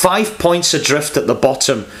now 5 points adrift at the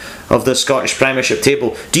bottom of the Scottish Premiership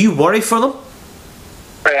table. Do you worry for them?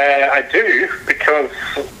 I do, because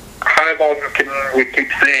how long can we keep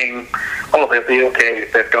saying, oh, they'll be okay,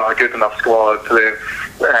 they've got a good enough squad, they're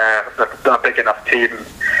a big enough team,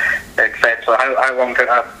 etc. How long can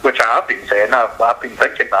which I have been saying, I've been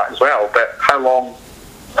thinking that as well, but how long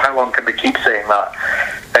can we keep saying that?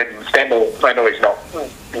 And Stendhal, I know he's not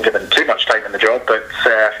given too much time in the job, but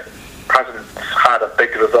hasn't had a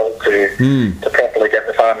big result to properly get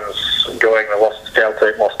the fans going. They lost to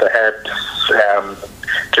Celtic, lost to Hibs,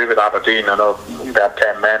 drew with Aberdeen. I know they had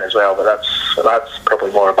 10 men as well, but that's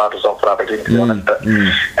probably more a bad result for Aberdeen, to be honest. But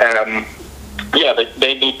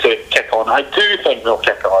they need to kick on. I do think they'll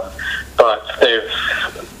kick on, but they've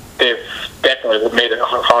definitely made it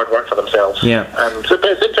hard work for themselves. Yeah. But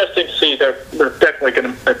it's interesting to see they're definitely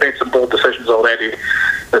going to make some bold decisions already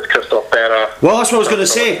with Christophe Berra. Well, that's what I was going to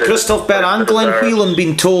say. Christophe Berra and Glenn Whelan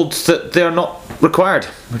being told that they're not required,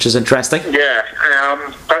 which is interesting. Yeah,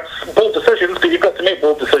 that's bold decisions, but you've got to make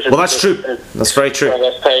bold decisions. Well, that's true. That's very true.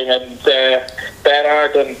 This time, and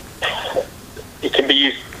Berra, he can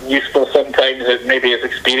be useful sometimes. Maybe his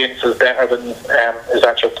experience is better than his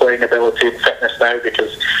actual playing ability and fitness now,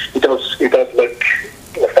 because he does look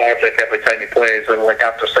lethargic every time he plays, and like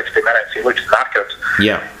after 60 minutes he looks knackered.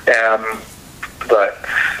 Yeah. But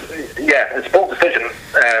yeah, it's a bold decision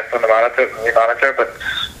from the manager, but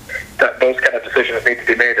those kind of decisions need to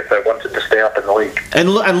be made if they wanted to stay up in the league. And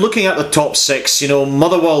looking at the top 6,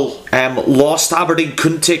 Motherwell lost. Aberdeen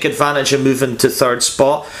couldn't take advantage and move into third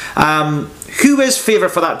spot. Who is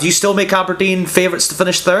favourite for that? Do you still make Aberdeen favourites to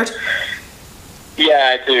finish third?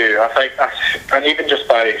 Yeah, I do. I think, and even just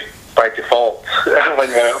by default, when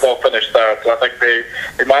they'll finish third, I think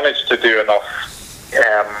they managed to do enough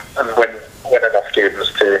and win enough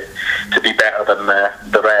games to be better than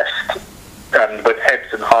the rest. And with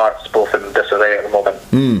Hibs and Hearts both in disarray at the moment,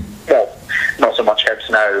 well, not so much Hibs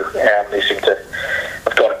now. They seem to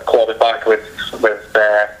have got it clawed back with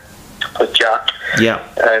Jack. Yeah.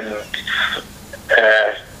 And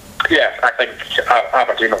I think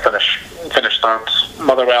Aberdeen will finish third.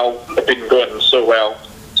 Motherwell have been going so well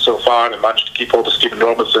so far and managed to keep hold of Stephen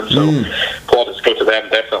Robinson, so plaudits go to them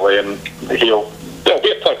definitely, and it'll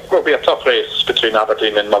be a tough race between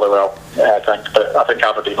Aberdeen and Motherwell, I think, but I think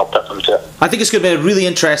Aberdeen will pit them too. I think it's going to be a really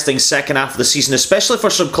interesting second half of the season, especially for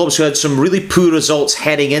some clubs who had some really poor results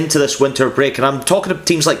heading into this winter break, and I'm talking of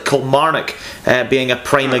teams like Kilmarnock being a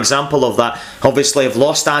prime example of that. Obviously have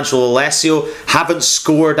lost Angelo Alessio, haven't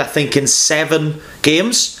scored I think in 7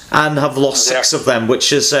 games, and have lost 6 of them,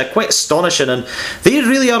 which is quite astonishing, and they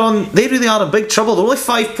really are in big trouble. They're only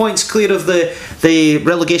 5 points clear of the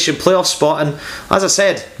relegation playoff spot, and as I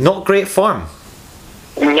said, not great form.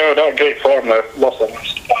 No, not great form. They've lost their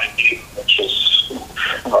last 5 games, which is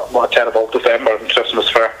what a terrible December and Christmas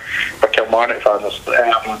for Kilmarnock fans.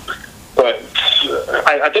 But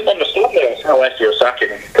I didn't understand the Alessio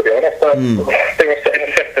sacking, to be honest. They were sitting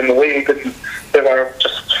 5th in the league, and they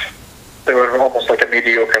were almost like a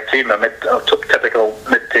mediocre team, a typical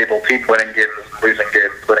mid-table team, winning games and losing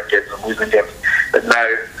games, winning games and losing games. But now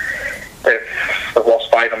they've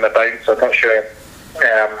lost 5 on the bounce. I'm not sure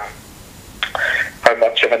how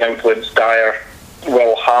much of an influence Dyer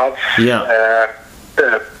will have. Yeah.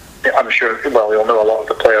 I'm sure, well, he'll know a lot of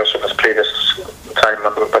the players from his previous time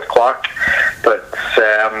with Clark, but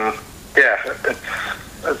it's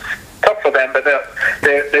tough for them, but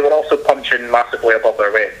they were also punching massively above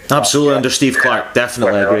their weight. Absolutely, under Steve Clark,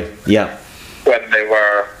 definitely agree. Yeah. When they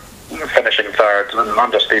were finishing third, and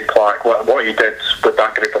under Steve Clark, what he did with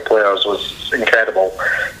that group of players was incredible.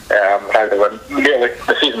 How they were nearly,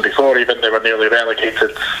 the season before even, they were nearly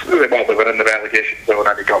relegated. Well, they were in the relegation zone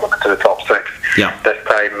and he got them into the top six. Yeah. This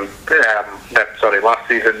time, last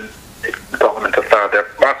season, he got them into third. They're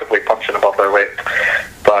massively punching above their weight.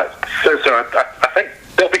 But so I think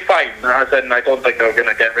they'll be fine. As in, I don't think they're going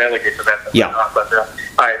to get relegated. Yeah. But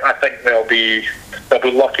I think they'll be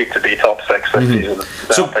lucky to be top six this season.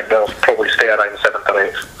 So, I think they'll probably stay around 7th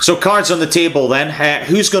or 8th. So cards on the table then.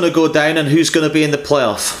 Who's going to go down and who's going to be in the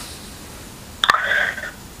playoff?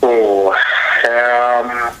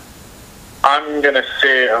 I'm going to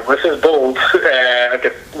say, this is bold,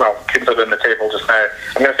 considering the table just now,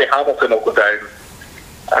 I'm going to say Hamilton will go down,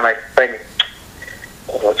 and I think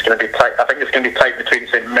it's going to be tight. I think it's going to be tight between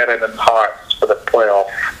St Mirren and Hearts for the playoff.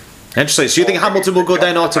 Interesting. So you think Hamilton will go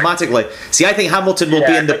down automatically? See, I think Hamilton will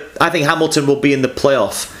be in the. I think Hamilton will be in the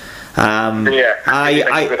playoff. I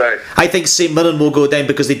think St Mirren will go down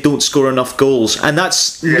because they don't score enough goals, and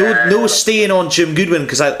that's no staying on Jim Goodwin,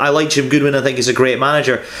 because I like Jim Goodwin. I think he's a great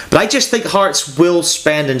manager, but I just think Hearts will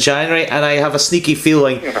spend in January, and I have a sneaky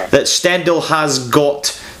feeling that Stendhal has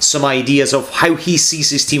got some ideas of how he sees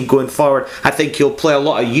his team going forward. I think he'll play a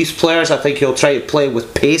lot of youth players. I think he'll try to play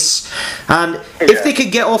with pace, and if they can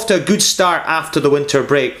get off to a good start after the winter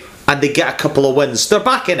break and they get a couple of wins, they're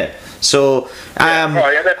back in it. So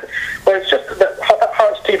it's just that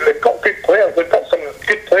Hearts team, they've got good players. They've got some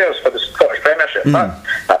good players for the Scottish Premiership.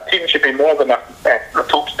 That team should be more than a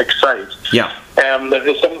top six side. Yeah.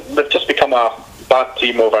 They've just become a bad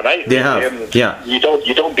team overnight. They have. You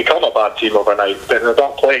don't become a bad team overnight. They're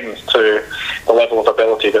not playing to the level of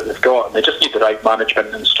ability that they've got, and they just need the right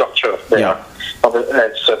management and structure there. Yeah.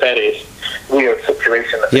 It's a very weird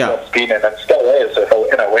situation that the club's been in, and still is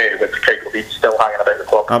in a way, with Craig Levein still hanging about the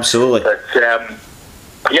club. Absolutely. But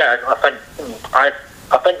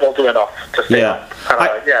I think they'll do enough to stay up. And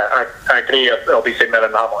I agree. It'll be St Mirren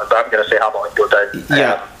and Hamilton, but I'm going to say Hamilton go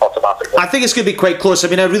down automatically. I think it's going to be quite close. I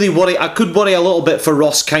mean, I could worry a little bit for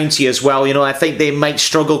Ross County as well. You know, I think they might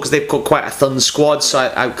struggle because they've got quite a thin squad, so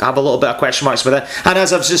I have a little bit of question marks with that. And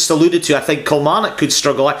as I've just alluded to, I think Kilmarnock could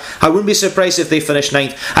struggle. I wouldn't be surprised if they finish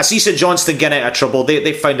 9th. I see St Johnstone getting out of trouble.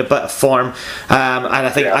 They found a bit of form, and I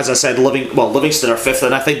think, as I said, Livingston are 5th,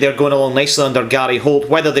 and I think they're going along nicely under Gary Holt.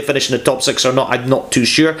 Whether they finish in the top 6 or not, I'm not too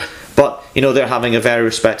sure. But you know, they're having a very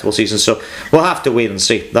respectable season, so we'll have to wait and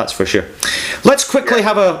see. That's for sure. Let's quickly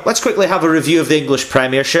have a review of the English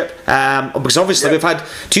Premiership, because obviously we've had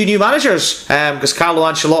 2 new managers. Because Carlo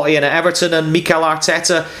Ancelotti in at Everton and Mikel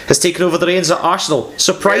Arteta has taken over the reins at Arsenal.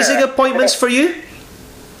 Surprising appointments for you?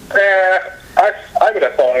 I would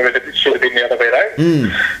have thought it should have been the other way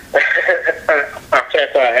around.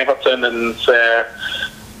 Arteta at Everton and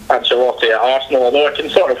Ancelotti at Arsenal, although I can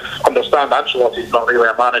sort of understand Ancelotti's not really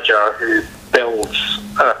a manager who builds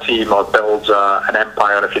a team or builds an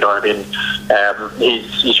empire, if you know what I mean.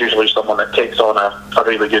 He's usually someone that takes on a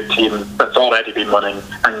really good team that's already been winning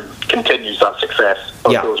and continues that success,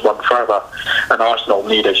 or goes one further. And Arsenal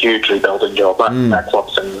need a huge rebuilding job. That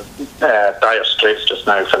club's in dire straits just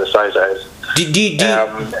now for the size it is.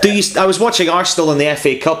 I was watching Arsenal in the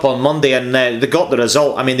FA Cup on Monday, and they got the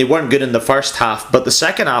result. I mean, they weren't good in the first half, but the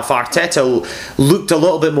second half, Arteta looked a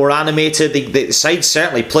little bit more animated. The side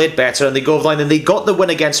certainly played better, and they go line, and they got the win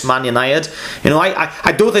against Man United. You know,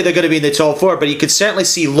 I don't think they're going to be in the top 4, but you could certainly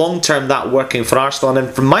see long term that working for Arsenal. And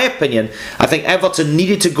from my opinion, I think Everton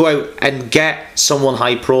needed to go out and get someone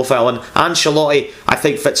high profile, and Ancelotti, I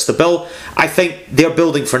think, fits the bill. I think they're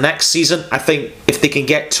building for next season. I think if they can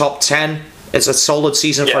get top 10, it's a solid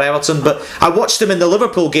season for Everton. But I watched them in the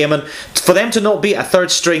Liverpool game, and for them to not beat a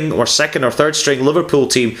third string or second or third string Liverpool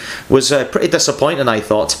team was pretty disappointing, I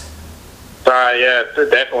thought. Yeah,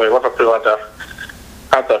 definitely. Liverpool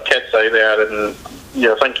had their kids out there, and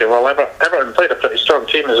you're thinking, well, Everton played a pretty strong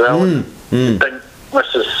team as well. I think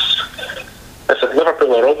this is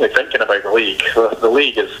Liverpool are only thinking about the league. The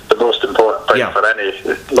league is the most important thing for any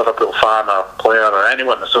Liverpool fan or player or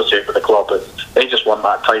anyone associated with the club. They just won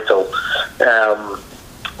that title.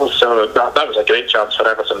 So that was a great chance for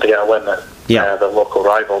Everton to get a win at the local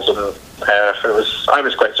rivals, and I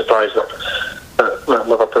was quite surprised that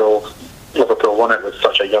Liverpool Liverpool won it with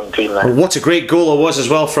such a young team then. What a great goal it was as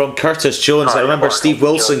well from Curtis Jones. I remember Steve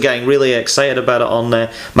Wilson getting really excited about it on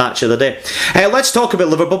Match of the Day. Let's talk about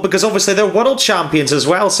Liverpool, because obviously they're world champions as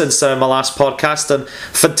well since my last podcast, and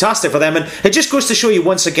fantastic for them. And it just goes to show you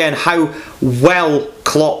once again how well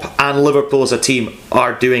Klopp and Liverpool as a team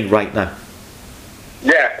are doing right now.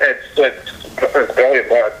 Yeah, it's brilliant.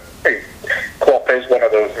 But Klopp is one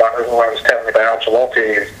of those managers. I was telling you about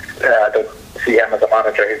Ancelotti. I don't see him as a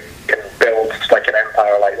manager who can build like an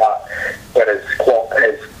empire like that, whereas Klopp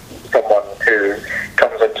is someone who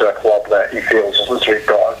comes into a club that he feels as we've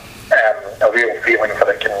got a real feeling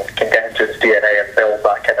for it, can get into its DNA and build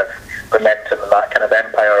that kind of momentum and that kind of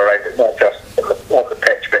empire around it, not just on the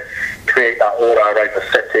pitch, but create that aura around the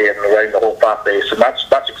city and around the whole fan base. And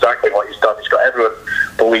that's exactly what he's done. He's got everyone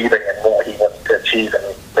believing in what he wants to achieve,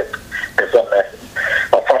 and they've won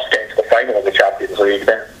first getting to the final of the Champions League,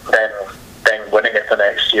 then winning it the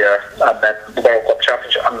next year, and then the World Club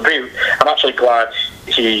Championship. I'm actually glad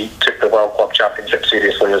he took the World Club Championship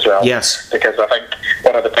seriously as well. Yes. Because I think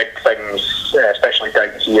one of the big things, especially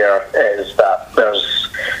down here, is that there's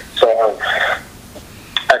sort of,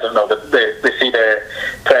 I don't know, they see the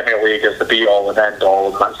Premier League as the be-all and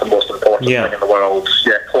end-all, and that's the most important thing in the world.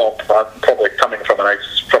 Yeah, Klopp, probably coming from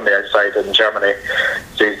the outside in Germany,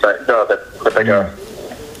 sees that the bigger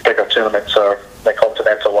tournaments are the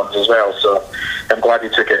continental ones as well. So I'm glad he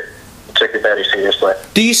took it very seriously.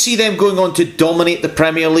 Do you see them going on to dominate the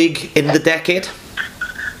Premier League in the decade?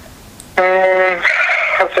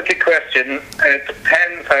 That's a good question. It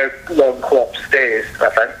depends how long Klopp stays, I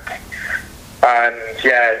think. And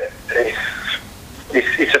yeah,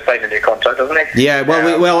 he's just signed a new contract, doesn't he? Yeah,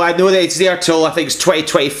 well, I know that it's there till I think it's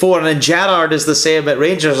 2024, and then Gerrard is the same at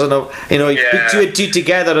Rangers, and you put two and two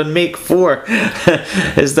together and make four.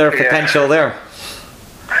 Is there potential there?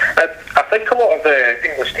 I think a lot of the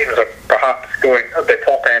English teams are perhaps going at the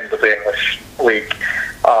top end of the English league,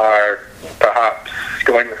 are perhaps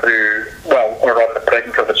going through, or on the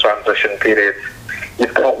brink of the transition period.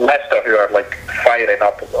 You've got Leicester, who are like firing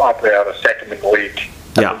up there, the second in the league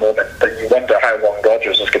at the moment. But you wonder how long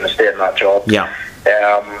Rodgers is going to stay in that job. Yeah.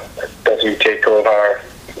 Does he take over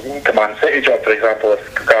the Man City job, for example,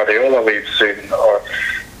 if Guardiola leaves soon, or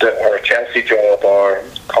Chelsea job, or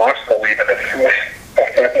Arsenal even if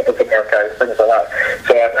it doesn't work out, things like that.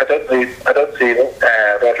 So I don't see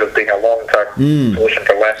Rodgers being a long-term solution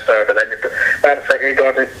for Leicester. But then Man City, you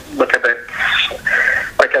got to look at it,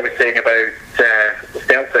 like I was saying about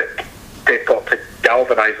Celtic. They've got to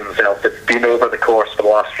galvanise themselves. They've been over the course for the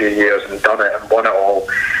last few years and done it and won it all.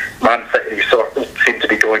 Man City sort of seem to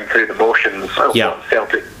be going through the motions of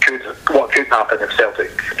what could happen if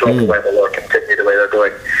Celtic drop the level or continue the way they're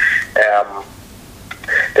going.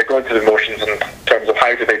 They're going through the motions in terms of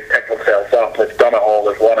how do they pick themselves up. They've done it all,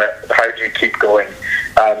 they've won it. How do you keep going?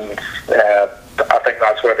 And I think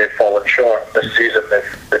that's where they've fallen short this season.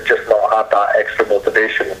 They've just not had that extra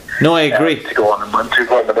motivation. No, I agree. To go on and win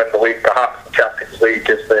the league. Perhaps the Champions League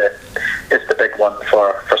is the big one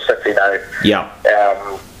for City now.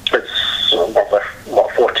 Yeah. It's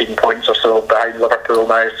 14 points or so behind Liverpool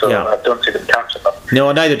now, so I don't see them catching them.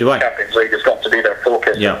 No, neither do I. The Champions League has got to be their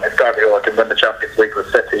focus. Yeah. If Guardiola can win the Champions League with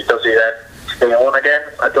City, does he then stay on again?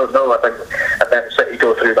 I don't know. I think, and then City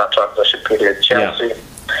go through that transition period. Chelsea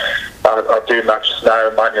are doing that just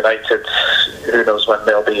now. Man United, who knows when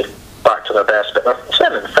they'll be back to their best, but they're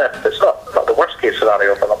still in fifth. It's not the worst case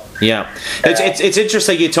scenario for them. Yeah, it's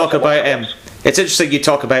interesting you talk about. It's interesting you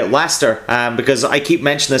talk about Leicester, because I keep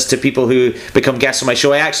mentioning this to people who become guests on my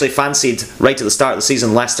show. I actually fancied, right at the start of the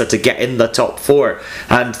season, Leicester to get in the top four.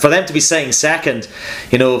 And for them to be sitting second,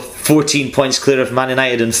 14 points clear of Man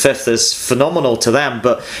United in fifth is phenomenal to them.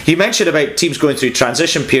 But you mentioned about teams going through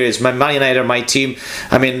transition periods. Man United are my team.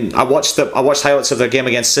 I mean, I watched highlights of their game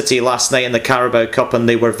against City last night in the Carabao Cup, and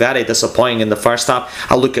they were very disappointing in the first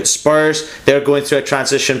half. I look at Spurs. They're going through a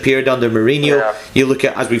transition period under Mourinho. Yeah. You look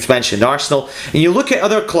at, as we've mentioned, Arsenal. And you look at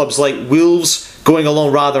other clubs like Wolves going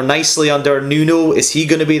along rather nicely under Nuno. Is he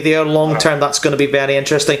going to be there long term? That's going to be very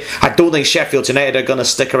interesting. I don't think Sheffield United are going to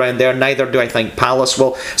stick around there. Neither do I think Palace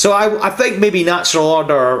will. So I think maybe natural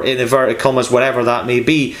order, in inverted commas, whatever that may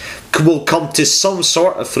be, will come to some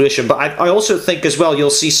sort of fruition. But I also think as well you'll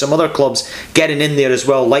see some other clubs getting in there as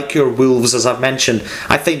well, like your Wolves, as I've mentioned.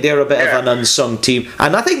 I think they're a bit of an unsung team.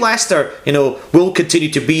 And I think Leicester, will continue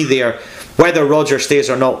to be there. Whether Rodgers stays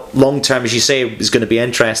or not long term, as you say, is going to be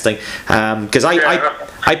interesting. Because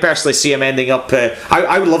I personally see him ending up.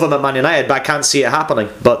 I would love him at Man United, but I can't see it happening.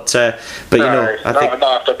 But I think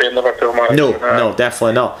not after being Liverpool manager. No,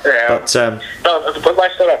 definitely not. Yeah. But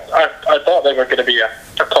Leicester, I thought they were going to be a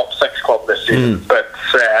top 6 club this season, but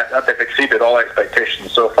they've exceeded all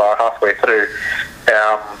expectations so far, halfway through.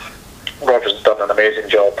 Roger's done an amazing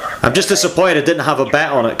job. I'm just disappointed I didn't have a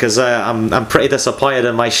bet on it, because I'm pretty disappointed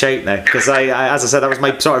in my shout now, because I as I said, that was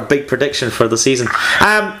my sort of big prediction for the season.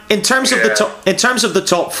 In terms of the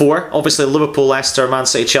top four, obviously Liverpool, Leicester, Man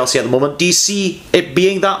City, Chelsea at the moment. Do you see it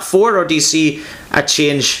being that four, or do you see a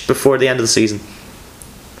change before the end of the season?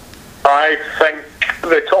 I think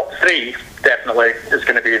the top three definitely is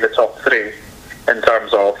going to be the top three in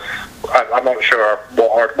terms of. I'm not sure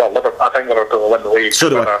what. Well, I think Liverpool will win the league. So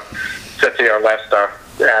do I. City or Leicester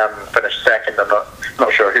finish second. I'm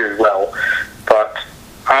not sure who will, but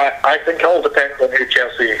I think it all depends on who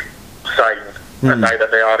Chelsea sign and now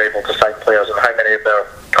that they are able to sign players and how many of their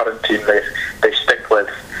current team they stick with.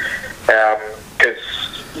 Because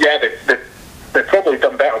they've probably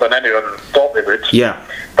done better than anyone thought they would. Yeah.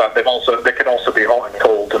 But they can also be hot and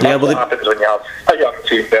cold, and that's what happens when you have a young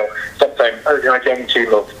team. Sometimes a young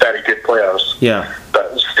team of very good players,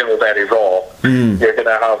 but still very raw. You're going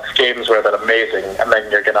to have games where they're amazing, and then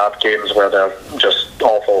you're going to have games where they're just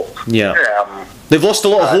awful. They've lost a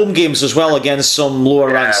lot of home games as well against some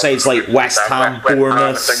lower ranked sides like West Ham,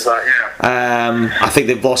 Bournemouth. Things like I think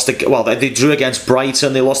they've lost. They drew against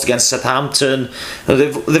Brighton. They lost against Southampton.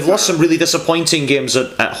 They've lost some really disappointing games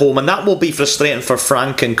at home, and that will be frustrating for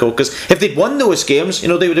Frank and co. Because if they'd won those games, they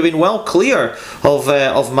would have been well clear of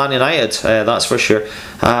Man United. That's for sure.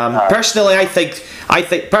 Personally, I think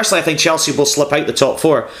Chelsea will slip out the top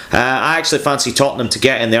four. I actually fancy Tottenham to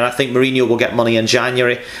get in there. I think Mourinho will get money in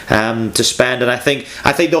January to spend, and I think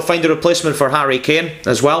they'll find a replacement for Harry Kane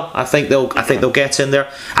as well. I think they'll get in there.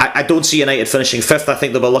 I don't see United finishing fifth. I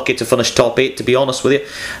think they'll be lucky to finish top 8, to be honest with you.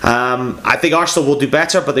 I think Arsenal will do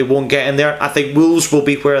better, but they won't get in there. I think Wolves will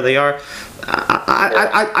be where they are.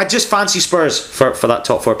 I just fancy Spurs for that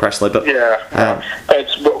top 4 personally. But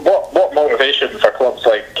it's what motivation for clubs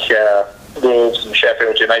like Wolves and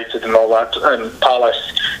Sheffield United and all that, and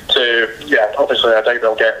Palace to obviously I doubt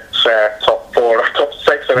they'll get top 4 or top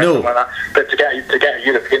 6 or anything like that, but to get a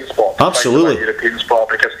European spot, absolutely, European spot,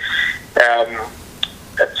 because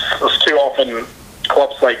it's too often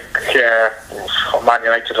clubs like Man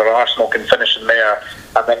United or Arsenal can finish in there,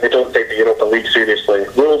 and then they don't take the Europa League seriously.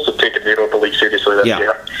 Wolves have taken the Europa League seriously this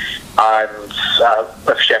year, and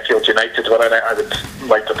if Sheffield United were in it, I would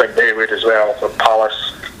like to think they would as well. For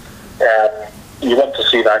Palace, you want to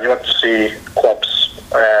see that. You want to see clubs,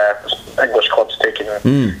 English clubs, taking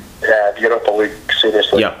the Europa League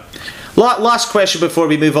seriously. Yeah. Last question before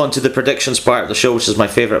we move on to the predictions part of the show, which is my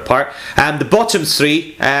favourite part. The bottom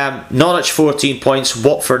 3, Norwich 14 points,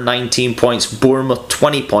 Watford 19 points, Bournemouth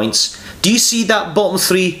 20 points. Do you see that bottom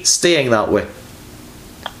 3 staying that way?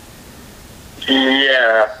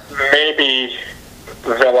 Yeah, maybe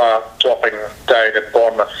Villa dropping down and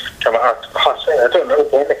Bournemouth coming out. I don't know,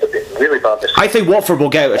 Bournemouth have been really bad this season. I think Watford will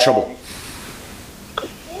get out of trouble.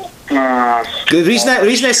 The reason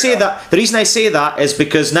I say that is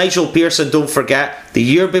because Nigel Pearson, don't forget, the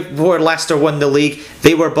year before Leicester won the league,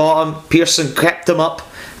 they were bottom. Pearson kept them up,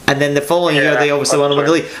 and then the following year they obviously won the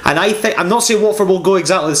league. And I'm not saying Watford will go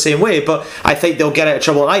exactly the same way, but I think they'll get out of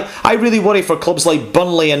trouble. And I really worry for clubs like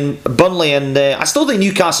Burnley and I still think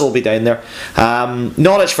Newcastle will be down there.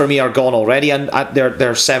 Norwich for me are gone already, and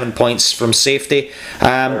they're 7 points from safety.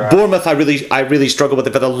 Bournemouth, I really struggle with.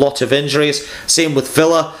 They've had a lot of injuries. Same with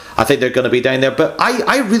Villa. I think they're going to be down there, but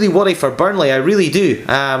I really worry for Burnley. I really do.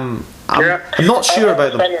 I'm not sure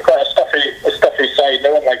about them. They're quite a stuffy side.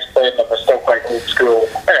 No one likes playing them. They're still quite old school,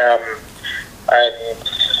 and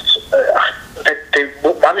they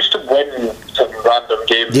managed to win some random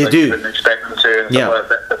games they that you didn't expect them to. And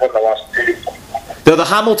they won the last 2. They're the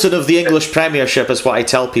Hamilton of the English Premiership, is what I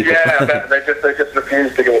tell people. Yeah, they just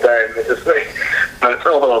refuse to go down.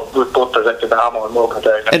 Although we've both predicted that Hamilton will go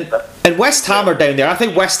down. And West Ham are down there. I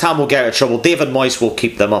think West Ham will get out of trouble. David Moyes will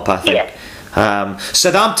keep them up, I think. Yeah.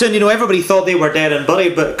 Southampton, everybody thought they were dead and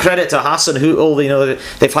buried, but credit to Hassan Hutel,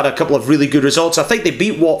 they've had a couple of really good results. I think they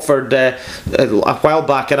beat Watford a while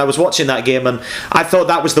back, and I was watching that game, and I thought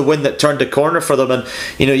that was the win that turned the corner for them. And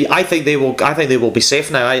I think they will be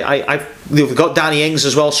safe now. They've got Danny Ings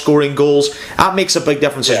as well scoring goals. That makes a big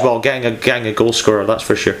difference as well. Getting a goal scorer, that's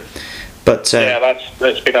for sure. But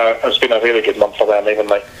it's been a really good month for them, even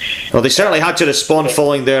like. Well, they certainly had to respond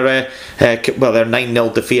following their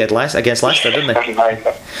 9-0 defeat against Leicester, didn't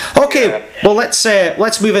they? Okay, well let's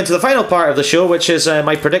move into the final part of the show, which is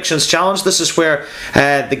my predictions challenge. This is where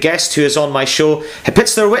the guest who is on my show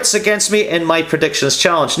pits their wits against me in my predictions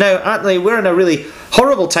challenge. Now, Anthony, we're in a really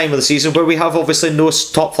horrible time of the season where we have obviously no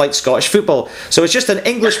top flight Scottish football, so it's just an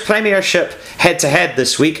English Premiership head to head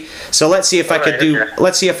this week. So let's see if I could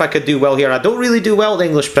do well here. here. I don't really do well in the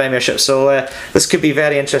English Premiership, so this could be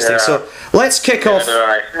very interesting. Yeah. So let's kick off.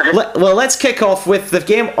 Let's kick off with the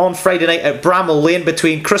game on Friday night at Bramall Lane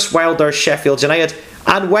between Chris Wilder's Sheffield United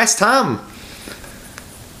and West Ham.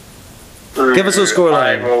 Give us a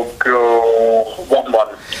scoreline. I will go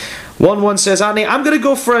 1-1. 1-1 says Annie. I'm going to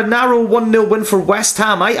go for a narrow 1-0 win for West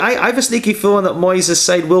Ham. I have a sneaky feeling that Moyes'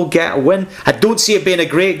 side will get a win. I don't see it being a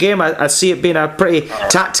great game. I see it being a pretty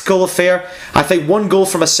tactical affair. I think one goal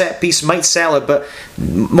from a set piece might sell it, but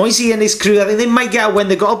Moyes and his crew, I think they might get a win.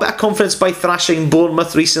 They got a bit of confidence by thrashing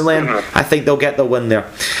Bournemouth recently, and I think they'll get the win there.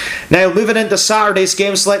 Now, moving into Saturday's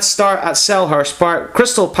games, let's start at Selhurst Park.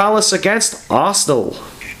 Crystal Palace against Arsenal.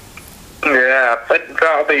 Yeah, I think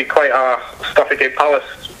that'll be quite a stuffy game. Palace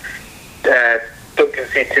don't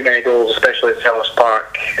concede too many goals, especially at Selhurst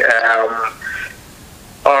Park.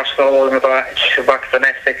 Arsenal in the back of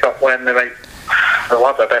an FA Cup win. They'll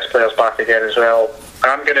have their best players back again as well.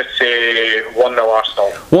 I'm going to say 1-0 Arsenal.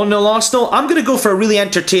 1-0 Arsenal. I'm going to go for a really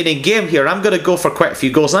entertaining game here. I'm going to go for quite a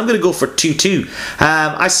few goals. I'm going to go for 2-2.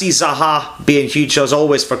 I see Zaha being huge as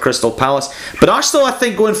always for Crystal Palace. But Arsenal, I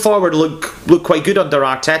think, going forward look quite good under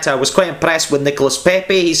Arteta. I was quite impressed with Nicolas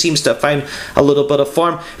Pepe. He seems to have found a little bit of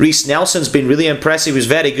form. Reece Nelson's been really impressive. He was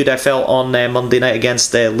very good, I felt, on Monday night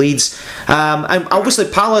against Leeds. And obviously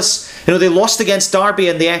Palace, they lost against Derby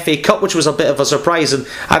in the FA Cup, which was a bit of a surprise. And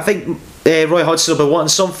I think Roy Hodgson will be wanting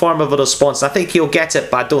some form of a response. I think he'll get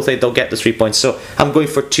it, but I don't think they'll get the 3 points. So I'm going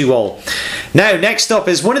for 2-2. Now, next up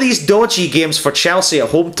is one of these dodgy games for Chelsea at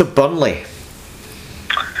home to Burnley.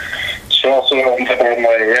 Chelsea at home to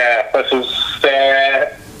Burnley, yeah. This is,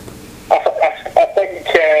 I think,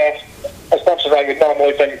 as much as I would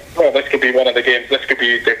normally think, well, this could be one of the games, this could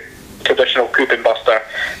be the traditional coup and buster,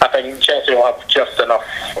 I think Chelsea will have just enough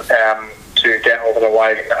to get over the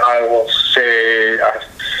line. I will say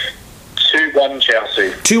 2-1 Chelsea.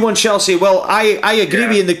 2-1 Chelsea. Well, I agree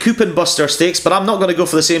with you in the coupon buster stakes, but I'm not going to go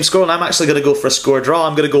for the same score, and I'm actually going to go for a score draw.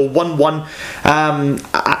 I'm going to go 1-1.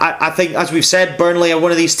 I think, as we've said, Burnley are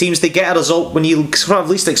one of these teams, they get a result when you sort of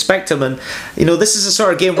least expect them, and this is a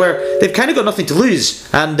sort of game where they've kind of got nothing to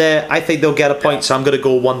lose, and I think they'll get a point, so I'm going to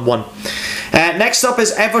go 1-1. Next up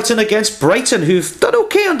is Everton against Brighton, who've done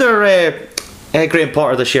okay under Graham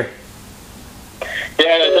Potter this year.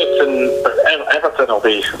 Yeah, Everton will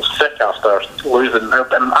be sick after losing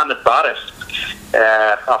and embarrassed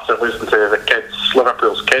after losing to the kids,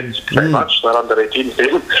 Liverpool's kids, pretty much. They're under 18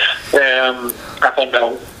 team. I think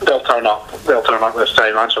they'll turn up. They'll turn up this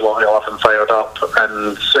time. Ancelotti will have them fired up,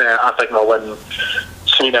 and I think they'll win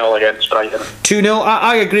 2-0 against Brighton. 2-0.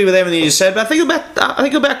 I agree with everything you said, but I think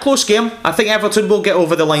it'll be a close game. I think Everton will get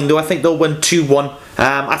over the line, though. I think they'll win 2-1.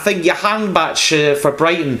 I think Jahanbakhsh for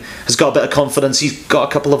Brighton has got a bit of confidence. He's got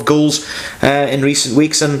a couple of goals in recent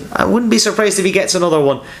weeks, and I wouldn't be surprised if he gets another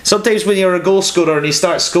one. Sometimes when you're a goal scorer and you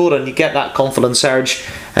start scoring, you get that confidence surge,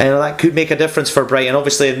 and that could make a difference for Brighton.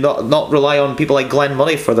 Obviously, not rely on people like Glenn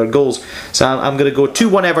Murray for their goals. So I'm going to go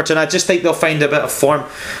 2-1 Everton. I just think they'll find a bit of form,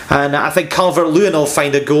 and I think Calvert-Lewin will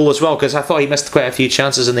find a goal as well, because I thought he missed quite a few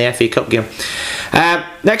chances in the FA Cup game.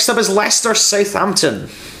 Next up is Leicester Southampton.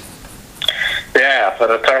 Yeah, the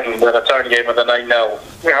return game of the 9-0.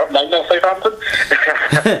 9-0 Southampton?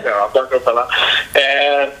 No, I'm not going for that.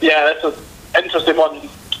 Yeah, it's an interesting one.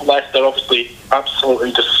 Leicester obviously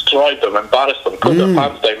absolutely destroyed them, embarrassed them, put their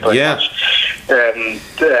pants down pretty much.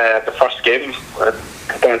 The first game,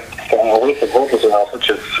 away from home as well, which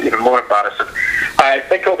is even more embarrassing. I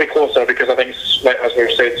think it'll be closer because I think, as we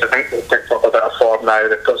were saying, I think they've picked up a bit of form now.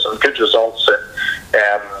 They've got some good results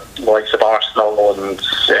at the likes of Arsenal, and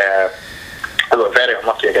they were very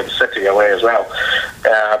unlucky against City away as well.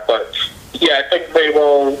 But yeah, I think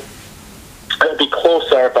it'll be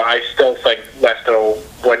closer, but I still think Leicester will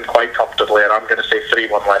win quite comfortably, and I'm going to say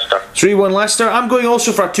 3-1 Leicester. 3-1 Leicester. I'm going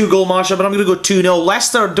also for a 2-goal margin, but I'm going to go 2-0.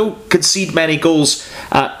 Leicester don't concede many goals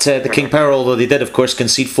at the King Power, although they did, of course,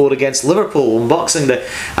 concede 4 against Liverpool on Boxing Day.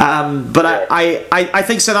 But I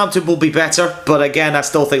think Southampton will be better, but again, I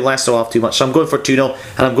still think Leicester will have too much. So I'm going for 2-0,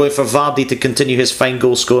 and I'm going for Vardy to continue his fine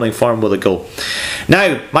goal-scoring form with a goal.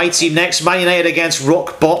 Now, my team next, Man United against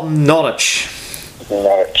rock bottom Norwich.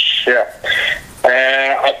 Norwich, yeah.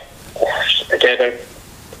 Again,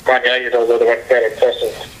 Man United, although they weren't very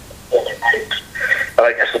impressive, I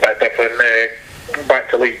think it's a bit different. Back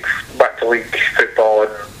to league football in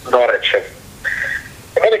Norwich.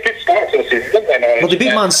 They had a good start to the season, didn't they? Norwich? Well, they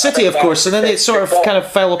beat Man City, of course, and then it sort of kind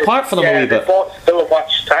of fell apart for them a wee bit. They bought so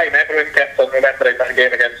much time. Everyone kept on remembering that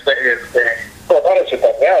game against City. Norwich had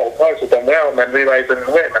done well. And then realising,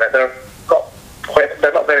 wait a minute,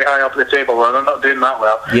 they're not very high up the table, and they're not doing that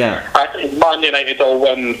well. Yeah. I think Man United will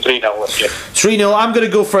win 3-0 this game. 3-0. I'm going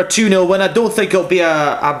to go for a 2-0 win. I don't think it'll be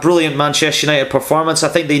a brilliant Manchester United performance. I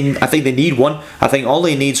think they need one. I think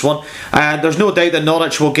Ole needs one. And there's no doubt that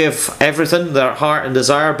Norwich will give everything, their heart and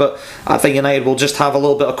desire, but I think United will just have a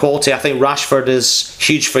little bit of quality. I think Rashford is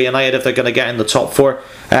huge for United if they're going to get in the top four.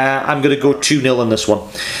 I'm going to go 2-0 in this one.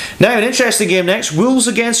 Now, an interesting game next. Wolves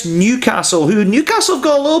against Newcastle. Newcastle have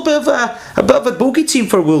got a little bit of a bogey team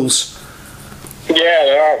for Wolves. Yeah,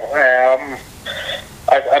 they are.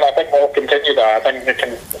 And I think they'll continue that. I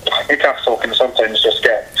think Newcastle can sometimes just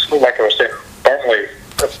get, like I was saying, Burnley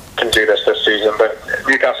can do this season, but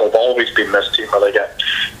Newcastle have always been this team where they get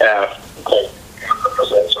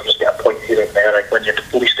results or just get a point here and there when you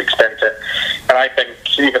least expect it. And I think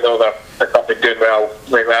even though they've not been doing well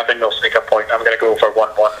lately, I think they'll sneak a point. I'm going to go for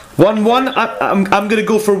 1-1. 1-1. I'm going to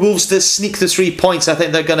go for Wolves to sneak the 3 points. I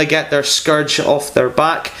think they're going to get their scourge off their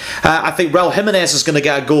back. I think Raul Jimenez is going to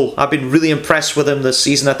get a goal. I've been really impressed with him this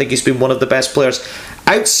season. I think he's been one of the best players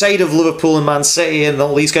outside of Liverpool and Man City and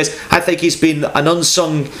all these guys. I think he's been an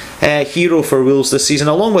unsung hero for Wolves this season,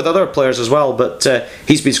 along with other players as well, but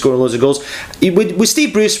he's been scoring loads of goals. With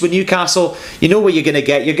Steve Bruce, with Newcastle, you know what you're going to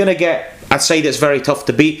get. You're going to get a side that's very tough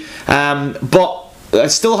to beat, but I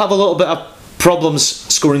still have a little bit of problems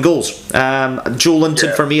scoring goals. Joe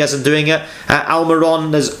Linton for me isn't doing it.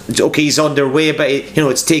 Almiron is okay, he's on their way, but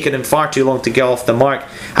it's taken him far too long to get off the mark.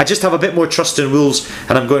 I just have a bit more trust in Wolves,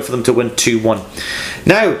 and I'm going for them to win 2-1.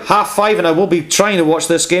 Now, 5:30, and I will be trying to watch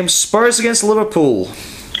this game. Spurs against Liverpool.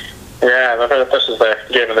 Yeah, this is the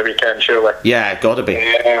game of the weekend, surely. Yeah, gotta be.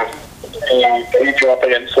 They draw up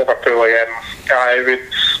against Liverpool again.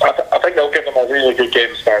 I think they'll give them a really good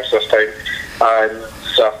game, Spurs, this time. And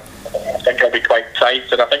so I think it'll be quite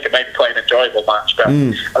tight, and I think it might be quite an enjoyable match. But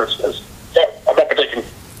I'm not predicting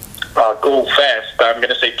goal fest, but I'm going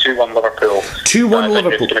to say 2-1 Liverpool. 2-1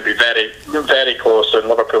 Liverpool. It's going to be very, very close, and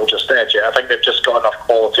Liverpool just edge it. I think they've just got enough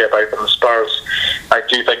quality about them. Spurs, I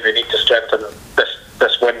do think they need to strengthen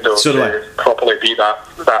this window to properly be that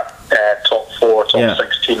top 4, top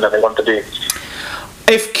 16 that they want to be.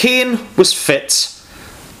 If Kane was fit,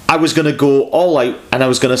 I was going to go all out, and I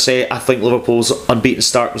was going to say I think Liverpool's unbeaten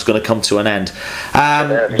start was going to come to an end,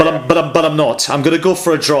 but I'm not. I'm going to go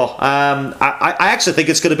for a draw. I actually think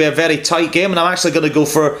it's going to be a very tight game, and I'm actually going to go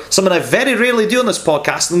for something I very rarely do on this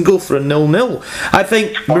podcast and go for a 0-0. I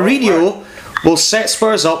think Mourinho will set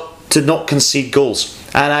Spurs up to not concede goals,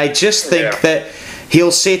 and I just think that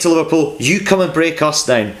he'll say to Liverpool, "You come and break us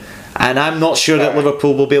down." And I'm not sure that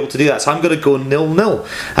Liverpool will be able to do that, so I'm going to go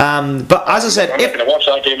 0-0. But as I said, I'm not going to watch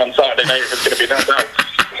that game on Saturday night if it's going to be that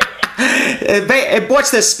down.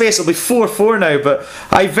 Watch this space, it'll be 4-4 now, but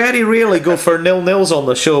I very rarely go for 0-0s on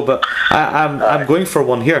the show, but I'm going for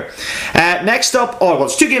one here. Next up,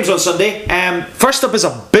 it's 2 games on Sunday. First up is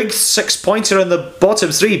a big 6-pointer in the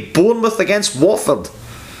bottom 3, Bournemouth against Watford.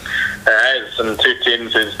 It's some 2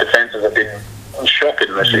 teams whose defences have been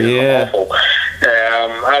shocking this season. Awful.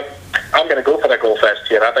 I'm going to go for a goal fest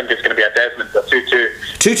here. I think it's going to be a Desmond, a 2-2.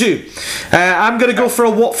 2-2. I'm going to go for a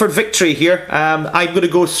Watford victory here. I'm going to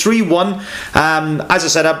go 3-1. As I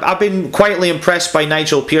said, I've been quietly impressed by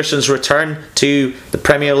Nigel Pearson's return to the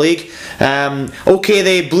Premier League. Okay,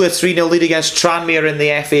 they blew a 3-0 lead against Tranmere in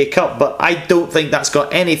the FA Cup, but I don't think that's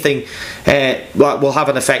got anything will have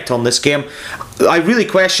an effect on this game. I really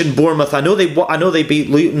question Bournemouth. I know they beat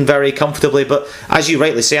Luton very comfortably, but as you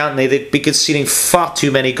rightly say, Anthony, they've been conceding far too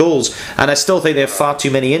many goals, and I still think they have far too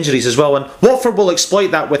many injuries as well. And Watford will exploit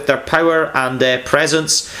that with their power and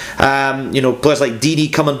presence. Players like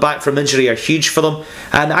Deeney coming back from injury are huge for them,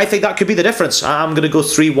 and I think that could be the difference. I'm going to go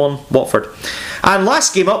 3-1 Watford. And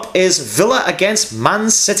last game up is Villa against Man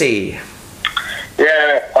City.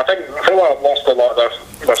 Yeah, I think Villa have lost a lot of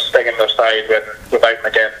their sting in their side without him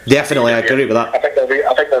again. Definitely, I agree with that. I think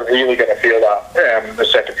they're really going to feel that the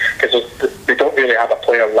second, because they don't really have a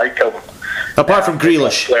player like him. Apart from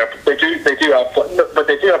Grealish. They do have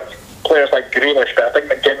players like Grealish, but I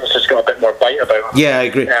think McGinn's just got a bit more bite about him. Yeah, I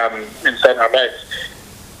agree. In centre mid.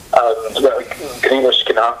 And Grealish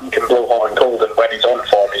can blow hot and cold, and when he's on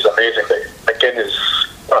form, he's amazing. But McGinn is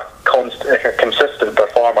a consistent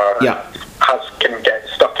performer. Yeah. Can get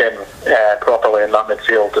stuck in properly in that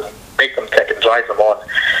midfield and make them kick and drive them on.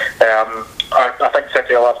 I think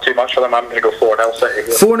City will have too much for them. I'm going to go 4-0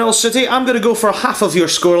 City. 4-0 City. I'm going to go for half of your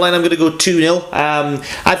scoreline. I'm going to go 2-0.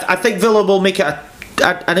 I think Villa will make it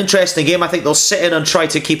an interesting game. I think they'll sit in and try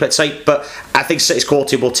to keep it tight, but I think City's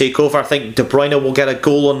quality will take over. I think De Bruyne will get a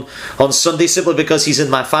goal on Sunday simply because he's in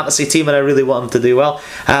my fantasy team and I really want him to do well.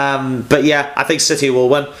 But yeah, I think City will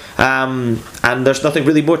win. And there's nothing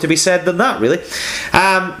really more to be said than that, really.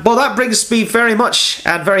 Well, that brings me very much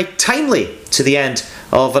and very timely to the end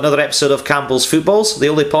of another episode of Campbell's Footballs, the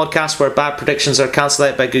only podcast where bad predictions are cancelled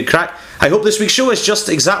out by good crack. I hope this week's show is just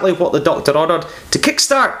exactly what the doctor ordered to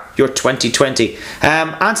kickstart your 2020.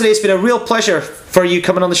 Anthony, it's been a real pleasure for you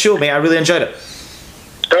coming on the show, mate. I really enjoyed it.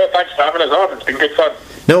 Oh, thanks for having us on. It's been good fun.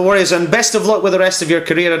 No worries, and best of luck with the rest of your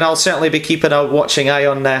career, and I'll certainly be keeping a watching eye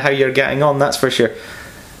on how you're getting on, that's for sure.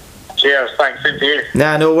 Cheers, thanks, same to you.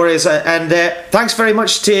 Nah, no worries. And thanks very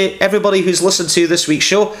much to everybody who's listened to this week's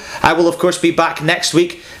show. I will, of course, be back next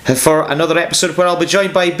week for another episode where I'll be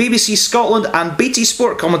joined by BBC Scotland and BT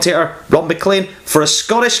Sport commentator Rob McLean for a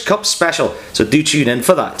Scottish Cup special. So do tune in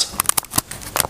for that.